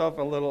call ourselves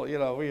a little,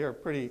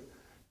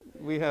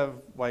 we have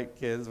white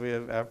kids, we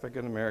have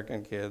African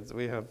American kids,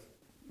 we have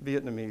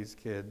Vietnamese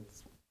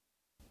kids.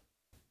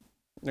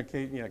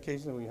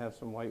 Occasionally we have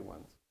some white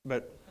ones.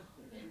 But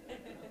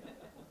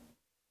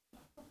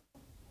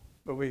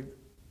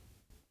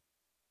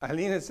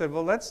Eileen had said,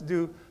 well, let's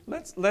do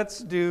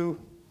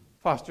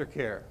foster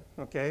care,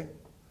 okay?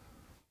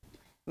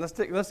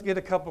 Let's get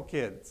a couple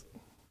kids.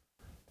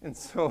 And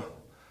so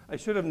I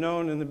should have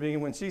known in the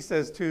beginning, when she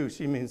says 2,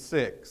 she means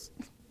 6.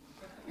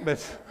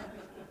 But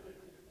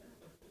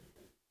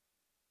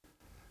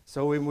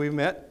so we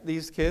met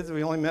these kids.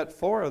 We only met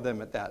 4 of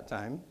them at that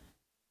time.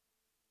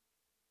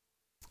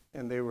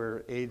 And they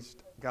were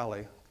aged,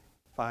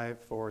 5,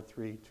 4,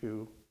 3,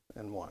 2,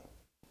 and 1.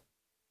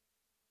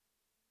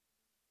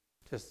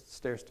 Just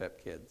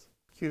stair-step kids.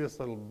 Cutest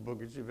little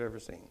boogers you've ever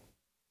seen.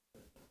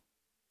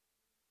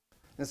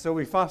 And so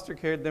we foster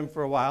cared them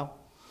for a while,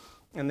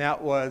 and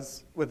that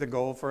was with a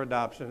goal for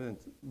adoption, and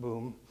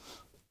boom,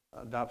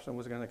 adoption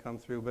was going to come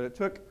through. But it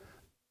took,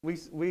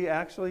 we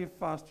actually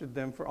fostered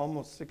them for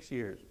almost 6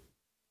 years.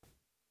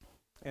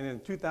 And in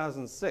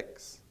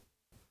 2006,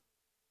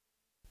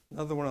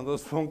 another one of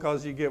those phone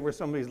calls you get where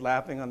somebody's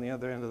laughing on the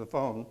other end of the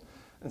phone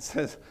and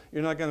says,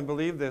 you're not going to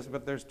believe this,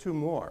 but there's 2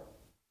 more.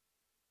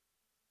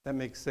 That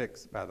makes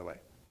 6, by the way.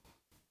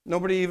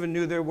 Nobody even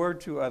knew there were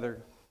 2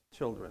 other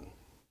children.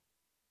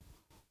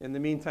 In the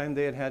meantime,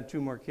 they had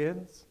 2 more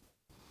kids,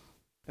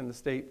 and the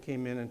state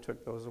came in and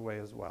took those away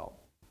as well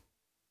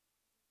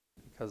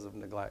because of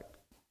neglect.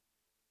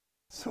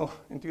 So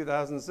in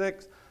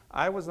 2006,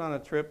 I was on a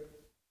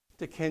trip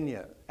to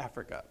Kenya,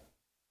 Africa,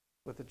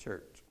 with the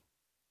church.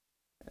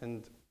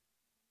 And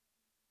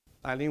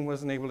Eileen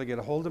wasn't able to get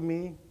a hold of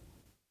me.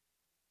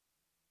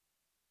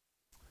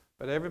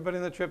 But everybody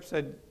on the trip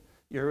said,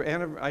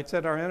 I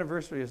said our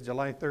anniversary is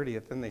July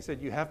 30th, and they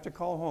said, you have to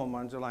call home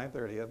on July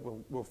 30th.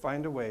 We'll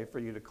find a way for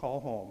you to call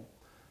home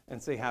and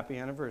say happy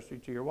anniversary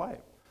to your wife.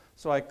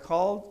 So I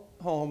called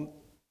home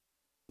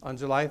on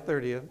July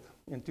 30th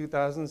in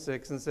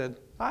 2006 and said,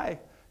 hi,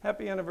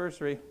 happy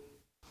anniversary.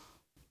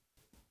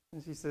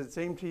 And she said,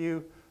 same to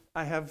you.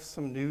 I have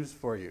some news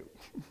for you.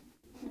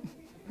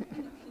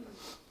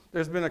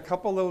 There's been a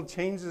couple little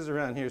changes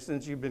around here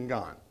since you've been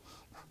gone.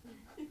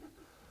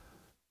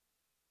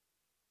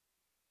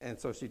 And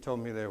so she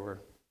told me there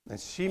were, and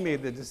she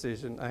made the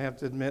decision, I have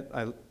to admit,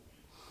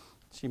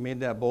 she made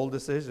that bold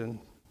decision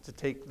to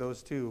take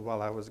those 2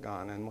 while I was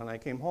gone. And when I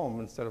came home,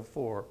 instead of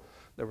 4,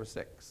 there were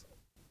 6.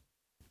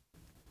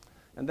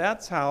 And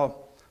that's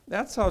how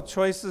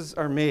choices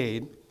are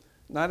made.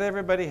 Not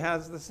everybody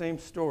has the same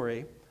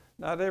story.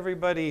 Not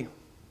everybody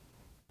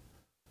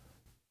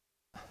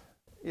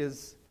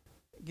is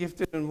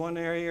gifted in one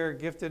area or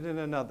gifted in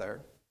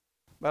another.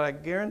 But I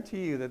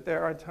guarantee you that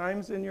there are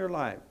times in your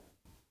life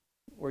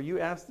where you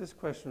ask this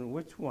question,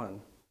 which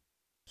one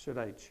should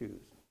I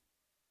choose?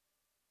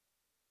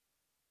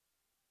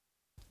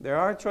 There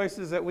are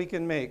choices that we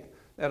can make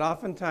that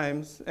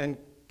oftentimes and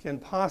can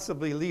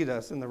possibly lead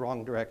us in the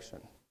wrong direction,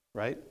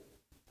 right?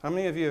 How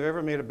many of you have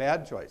ever made a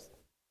bad choice?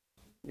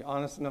 You're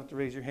honest enough to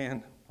raise your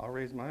hand. I'll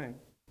raise mine.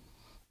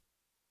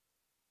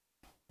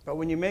 But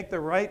when you make the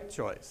right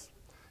choice,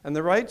 and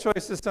the right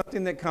choice is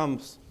something that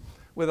comes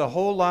with a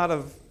whole lot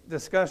of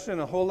discussion,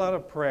 a whole lot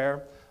of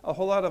prayer, a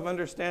whole lot of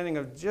understanding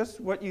of just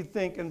what you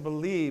think and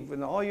believe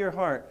with all your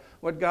heart,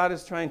 what God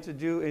is trying to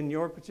do in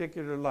your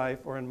particular life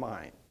or in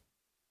mine.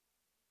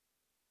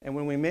 And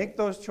when we make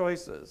those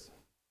choices,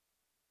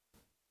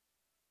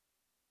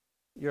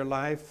 your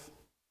life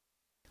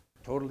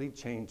totally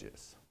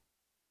changes.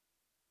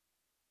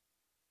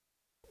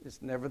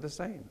 It's never the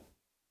same.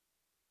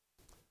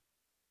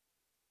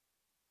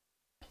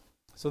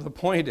 So the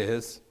point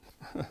is,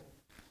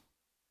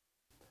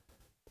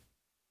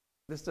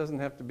 this doesn't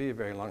have to be a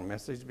very long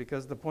message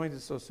because the point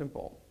is so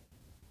simple.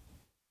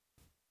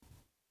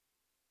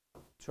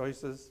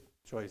 Choices,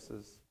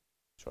 choices,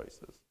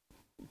 choices.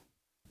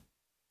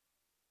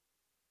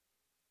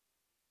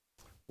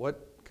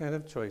 What kind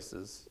of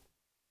choices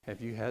have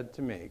you had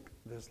to make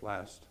this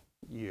last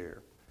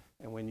year?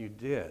 And when you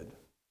did,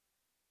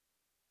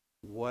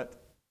 what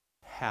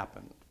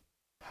happened?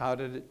 How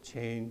did it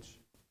change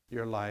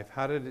your life?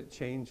 How did it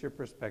change your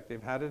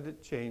perspective? How did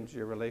it change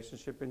your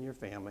relationship in your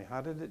family? How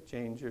did it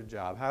change your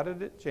job? How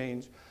did it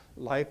change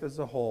life as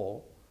a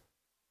whole?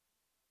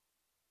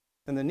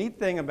 And the neat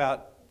thing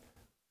about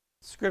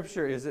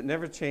Scripture is it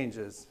never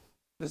changes.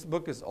 This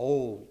book is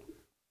old,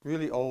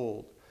 really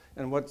old.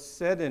 And what's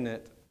said in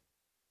it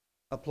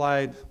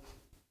applied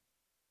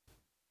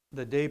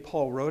the day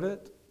Paul wrote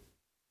it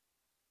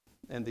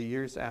and the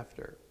years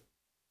after.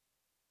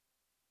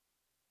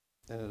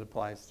 And it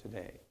applies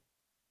today.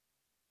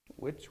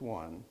 Which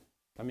one?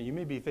 I mean, you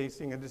may be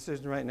facing a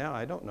decision right now.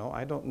 I don't know.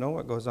 I don't know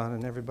what goes on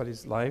in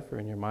everybody's life or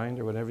in your mind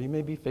or whatever. You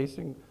may be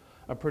facing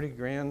a pretty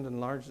grand and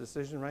large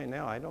decision right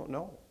now. I don't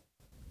know.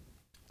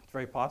 It's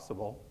very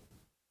possible.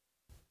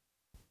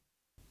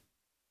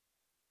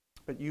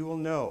 But you will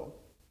know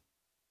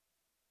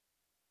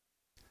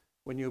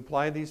when you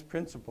apply these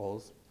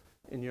principles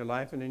in your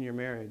life and in your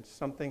marriage,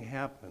 something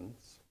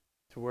happens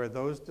to where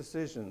those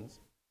decisions,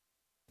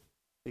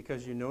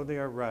 because you know they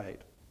are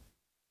right,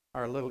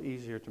 are a little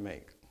easier to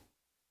make.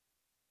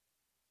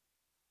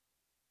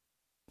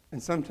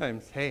 And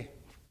sometimes, hey,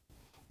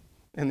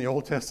 in the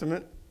Old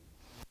Testament,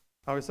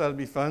 I always thought it'd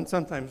be fun.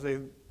 Sometimes they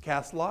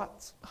cast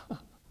lots.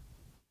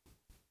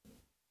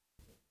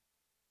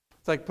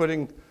 It's like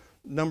putting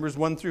numbers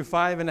 1 through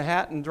 5 in a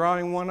hat and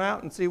drawing one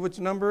out and see which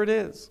number it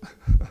is.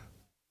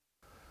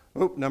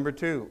 Oop, number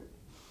 2.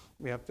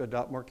 We have to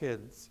adopt more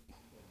kids.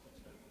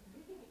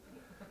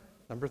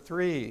 Number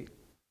 3,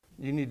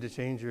 you need to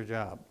change your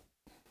job.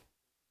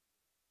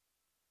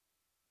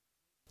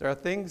 There are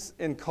things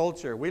in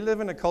culture. We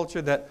live in a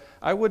culture that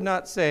I would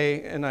not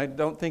say, and I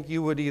don't think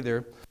you would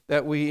either,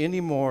 that we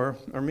anymore,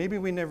 or maybe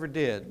we never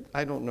did,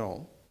 I don't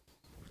know.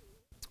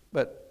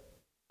 But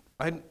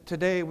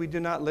today we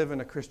do not live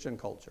in a Christian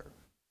culture.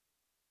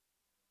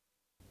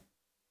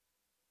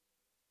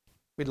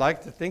 We'd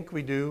like to think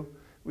we do.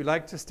 We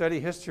like to study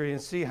history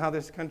and see how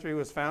this country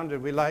was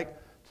founded. We like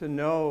to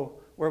know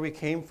where we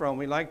came from.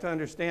 We like to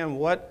understand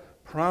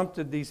what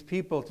prompted these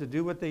people to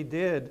do what they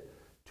did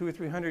 200 or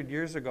 300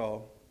 years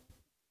ago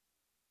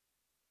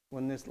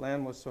when this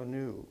land was so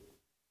new.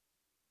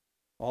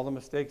 All the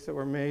mistakes that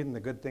were made and the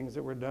good things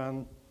that were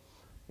done.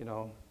 You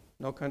know,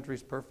 no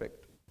country's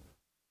perfect.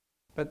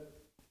 But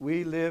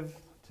we live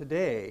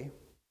today,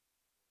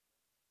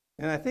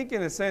 and I think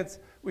in a sense,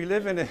 we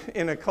live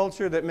in a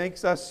culture that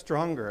makes us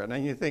stronger. And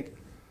then you think,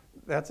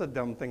 that's a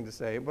dumb thing to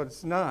say, but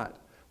it's not.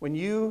 When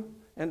you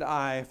and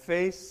I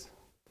face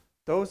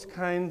those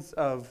kinds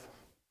of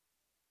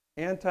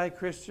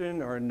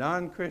anti-Christian or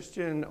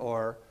non-Christian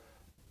or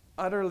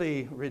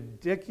utterly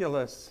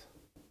ridiculous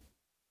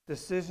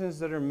decisions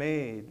that are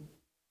made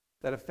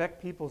that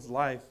affect people's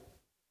life,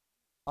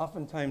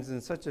 oftentimes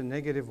in such a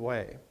negative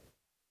way,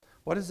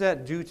 what does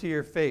that do to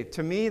your faith?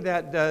 To me,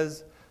 that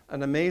does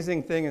an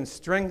amazing thing and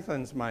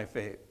strengthens my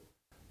faith.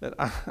 That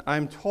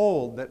I'm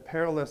told that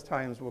perilous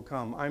times will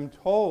come. I'm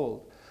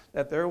told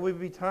that there will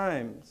be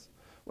times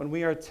when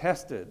we are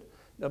tested.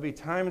 There'll be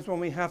times when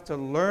we have to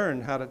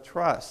learn how to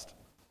trust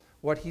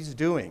what He's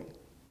doing.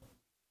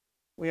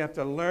 We have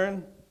to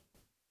learn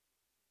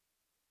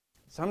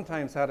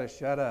sometimes how to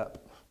shut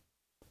up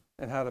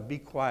and how to be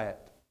quiet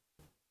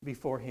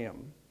before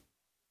Him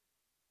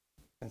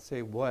and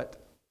say, what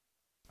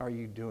are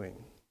you doing?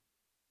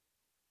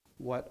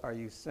 What are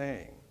you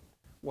saying?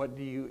 What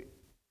do you,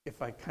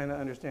 if I kind of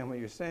understand what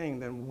you're saying,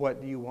 then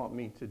what do you want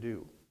me to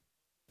do?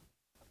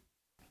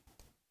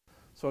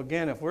 So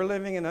again, if we're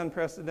living in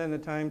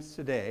unprecedented times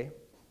today,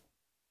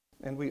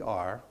 and we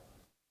are,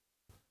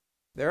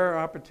 there are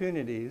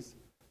opportunities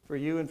for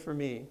you and for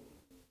me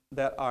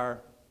that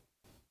are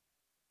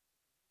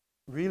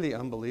really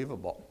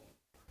unbelievable.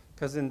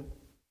 Because in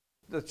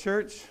the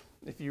church,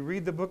 if you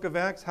read the book of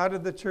Acts, how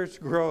did the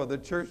church grow? The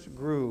church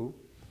grew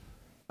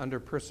under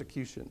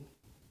persecution.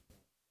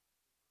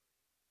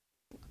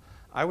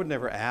 I would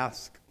never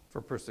ask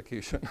for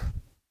persecution.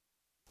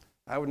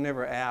 I would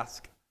never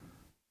ask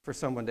for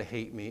someone to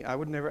hate me. I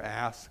would never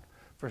ask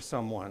for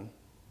someone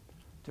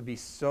to be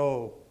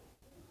so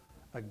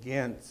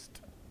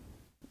against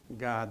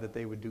God that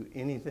they would do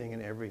anything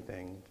and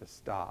everything to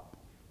stop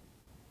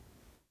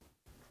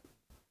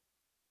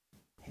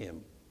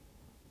Him.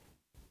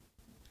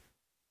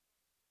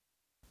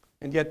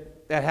 And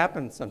yet, that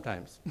happens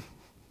sometimes,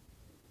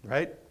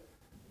 right?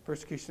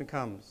 Persecution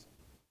comes.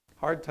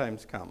 Hard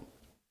times come.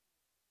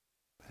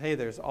 Hey,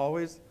 there's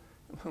always,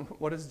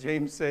 what does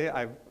James say?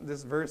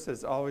 This verse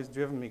has always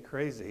driven me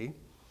crazy,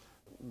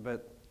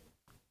 but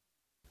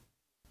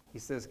he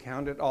says,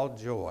 count it all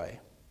joy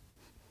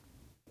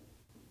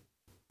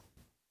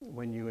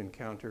when you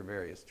encounter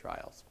various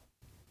trials.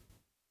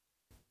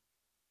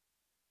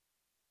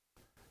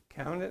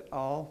 Count it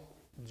all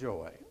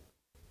joy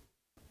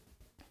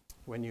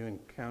when you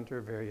encounter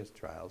various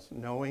trials,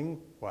 knowing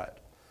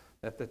what?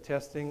 That the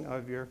testing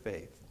of your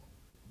faith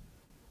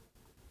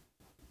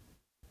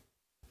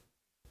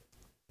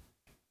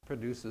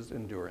produces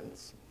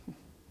endurance.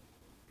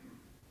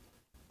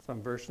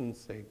 Some versions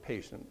say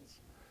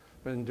patience,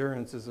 but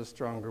endurance is a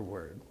stronger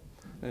word.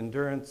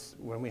 Endurance,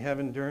 when we have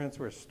endurance,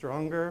 we're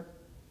stronger.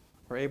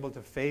 We're able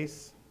to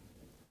face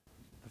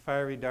the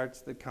fiery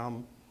darts that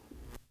come.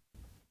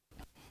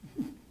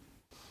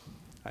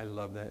 I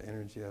love that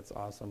energy. That's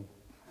awesome.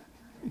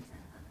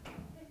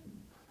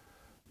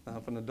 Now,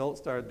 if an adult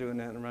started doing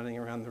that and running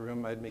around the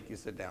room, I'd make you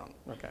sit down.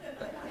 Okay.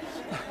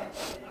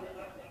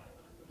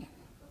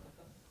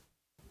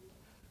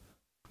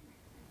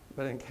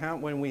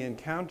 But when we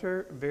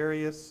encounter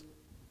various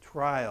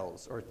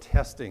trials or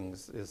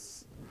testings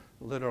is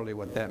literally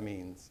what that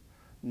means.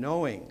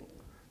 Knowing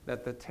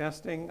that the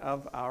testing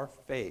of our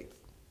faith,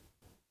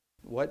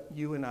 what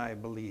you and I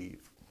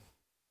believe,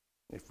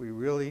 if we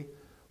really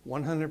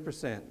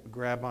 100%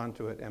 grab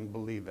onto it and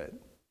believe it,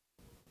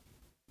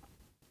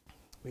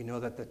 we know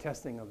that the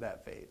testing of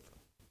that faith,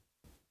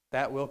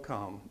 that will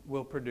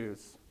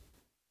produce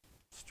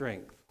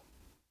strength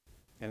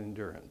and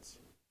endurance.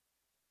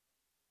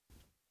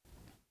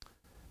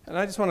 And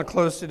I just want to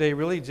close today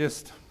really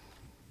just,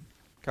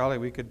 golly,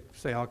 we could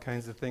say all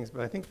kinds of things,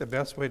 but I think the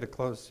best way to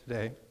close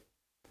today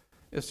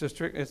is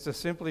to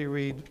simply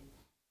read.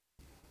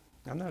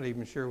 I'm not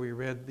even sure we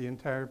read the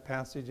entire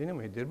passage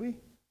anyway, did we?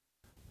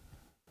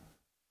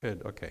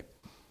 Good, okay.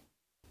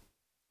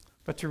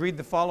 But to read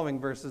the following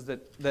verses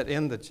that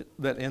end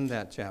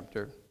that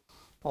chapter,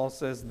 Paul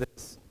says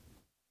this: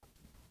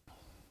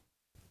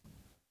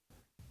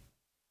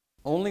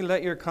 only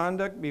let your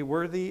conduct be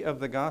worthy of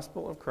the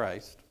gospel of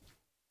Christ,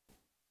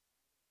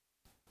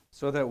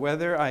 so that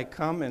whether I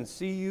come and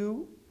see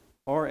you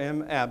or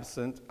am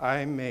absent,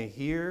 I may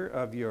hear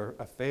of your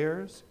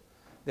affairs,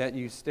 that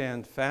you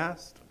stand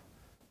fast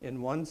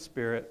in one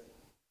spirit,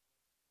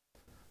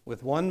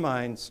 with one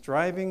mind,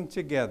 striving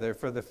together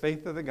for the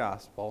faith of the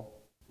gospel,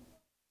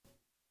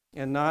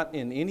 and not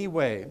in any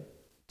way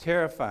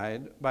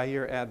terrified by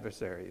your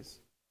adversaries,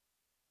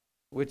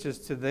 which is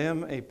to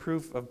them a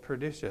proof of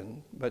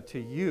perdition, but to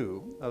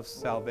you of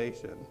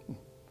salvation.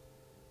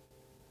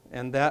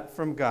 And that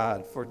from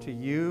God, for to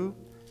you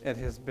it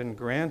has been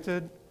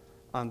granted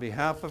on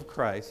behalf of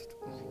Christ,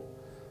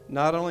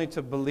 not only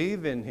to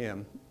believe in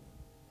him,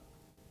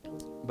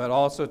 but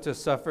also to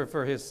suffer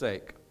for his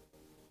sake,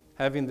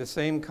 having the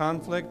same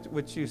conflict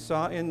which you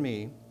saw in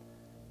me,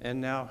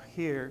 and now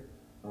here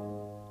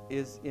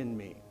is in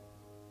me.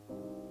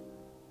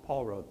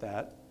 Paul wrote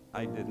that.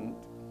 I didn't.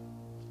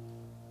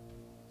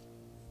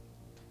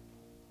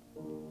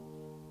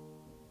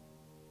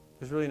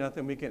 There's really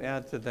nothing we can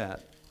add to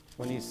that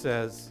when he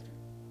says,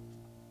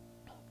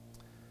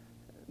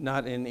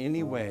 not in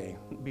any way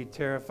be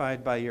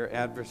terrified by your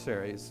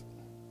adversaries,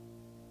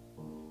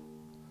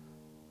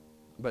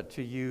 but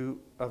to you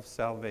of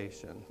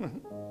salvation,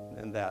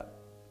 and that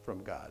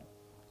from God.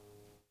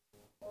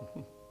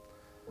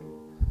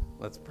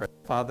 Let's pray.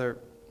 Father,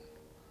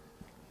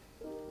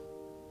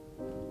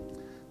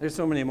 there's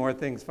so many more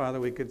things, Father,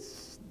 we could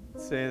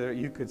say that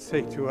you could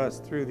say to us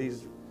through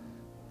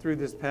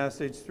this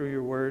passage, through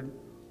your word.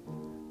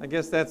 I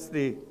guess that's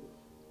the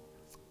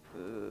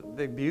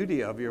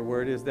beauty of your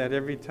word, is that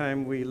every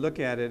time we look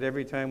at it,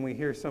 every time we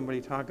hear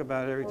somebody talk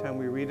about it, every time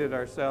we read it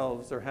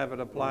ourselves or have it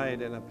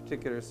applied in a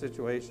particular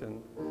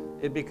situation,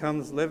 it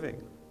becomes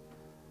living.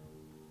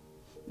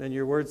 And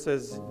your word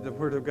says the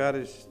word of God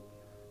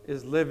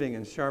is living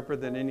and sharper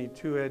than any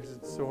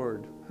two-edged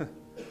sword,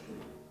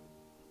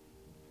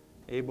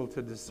 able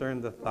to discern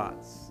the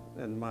thoughts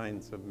and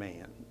minds of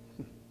man.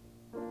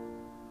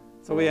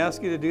 So we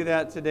ask you to do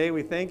that today.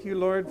 We thank you,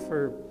 Lord,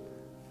 for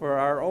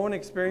our own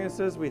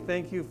experiences. We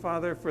thank you,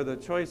 Father, for the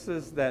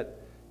choices that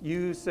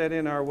you set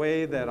in our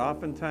way that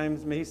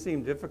oftentimes may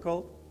seem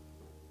difficult,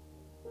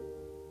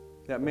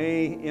 that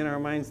may in our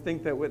minds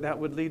think that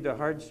would lead to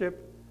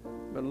hardship.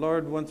 But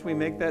Lord, once we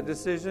make that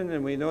decision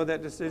and we know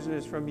that decision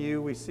is from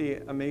you, we see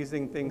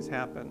amazing things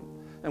happen.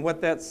 And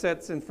what that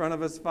sets in front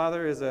of us,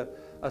 Father, is a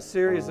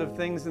series of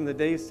things in the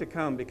days to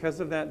come because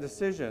of that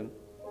decision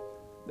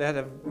that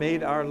have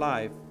made our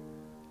life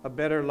a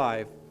better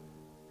life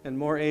and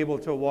more able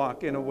to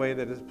walk in a way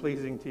that is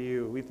pleasing to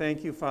you. We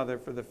thank you, Father,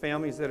 for the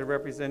families that are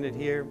represented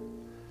here,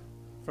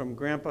 from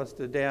grandpas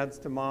to dads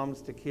to moms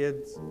to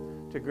kids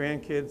to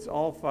grandkids.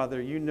 All,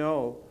 Father, you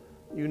know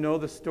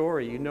the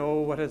story. You know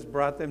what has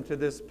brought them to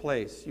this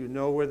place. You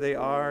know where they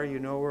are. You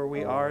know where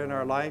we are in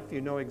our life. You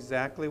know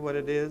exactly what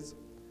it is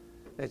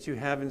that you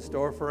have in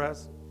store for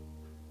us.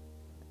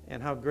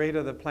 And how great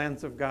are the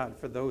plans of God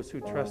for those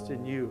who trust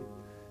in you.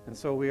 And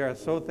so we are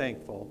so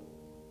thankful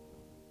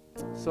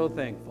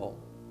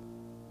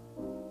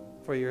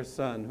for your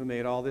Son who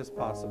made all this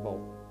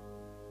possible.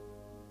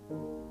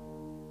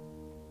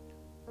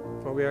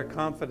 For we are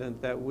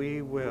confident that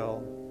we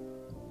will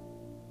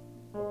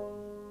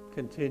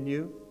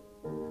continue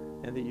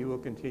and that you will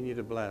continue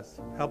to bless.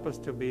 Help us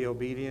to be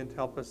obedient.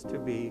 Help us to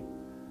be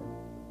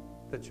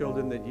the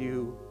children that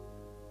you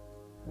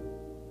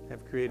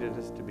have created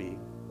us to be.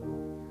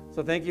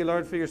 So thank you,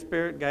 Lord, for your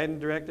Spirit. Guide and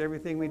direct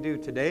everything we do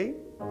today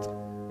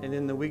and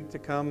in the week to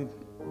come.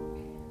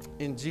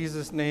 In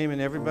Jesus' name,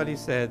 and everybody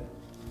said,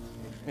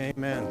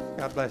 amen.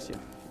 God bless you.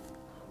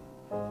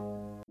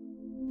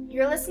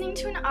 You're listening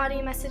to an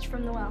audio message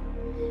from The Well,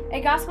 a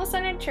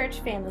gospel-centered church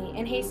family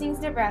in Hastings,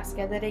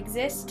 Nebraska that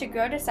exists to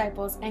grow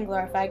disciples and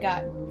glorify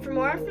God. For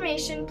more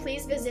information,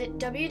 please visit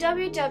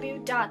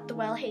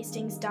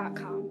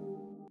www.thewellhastings.com.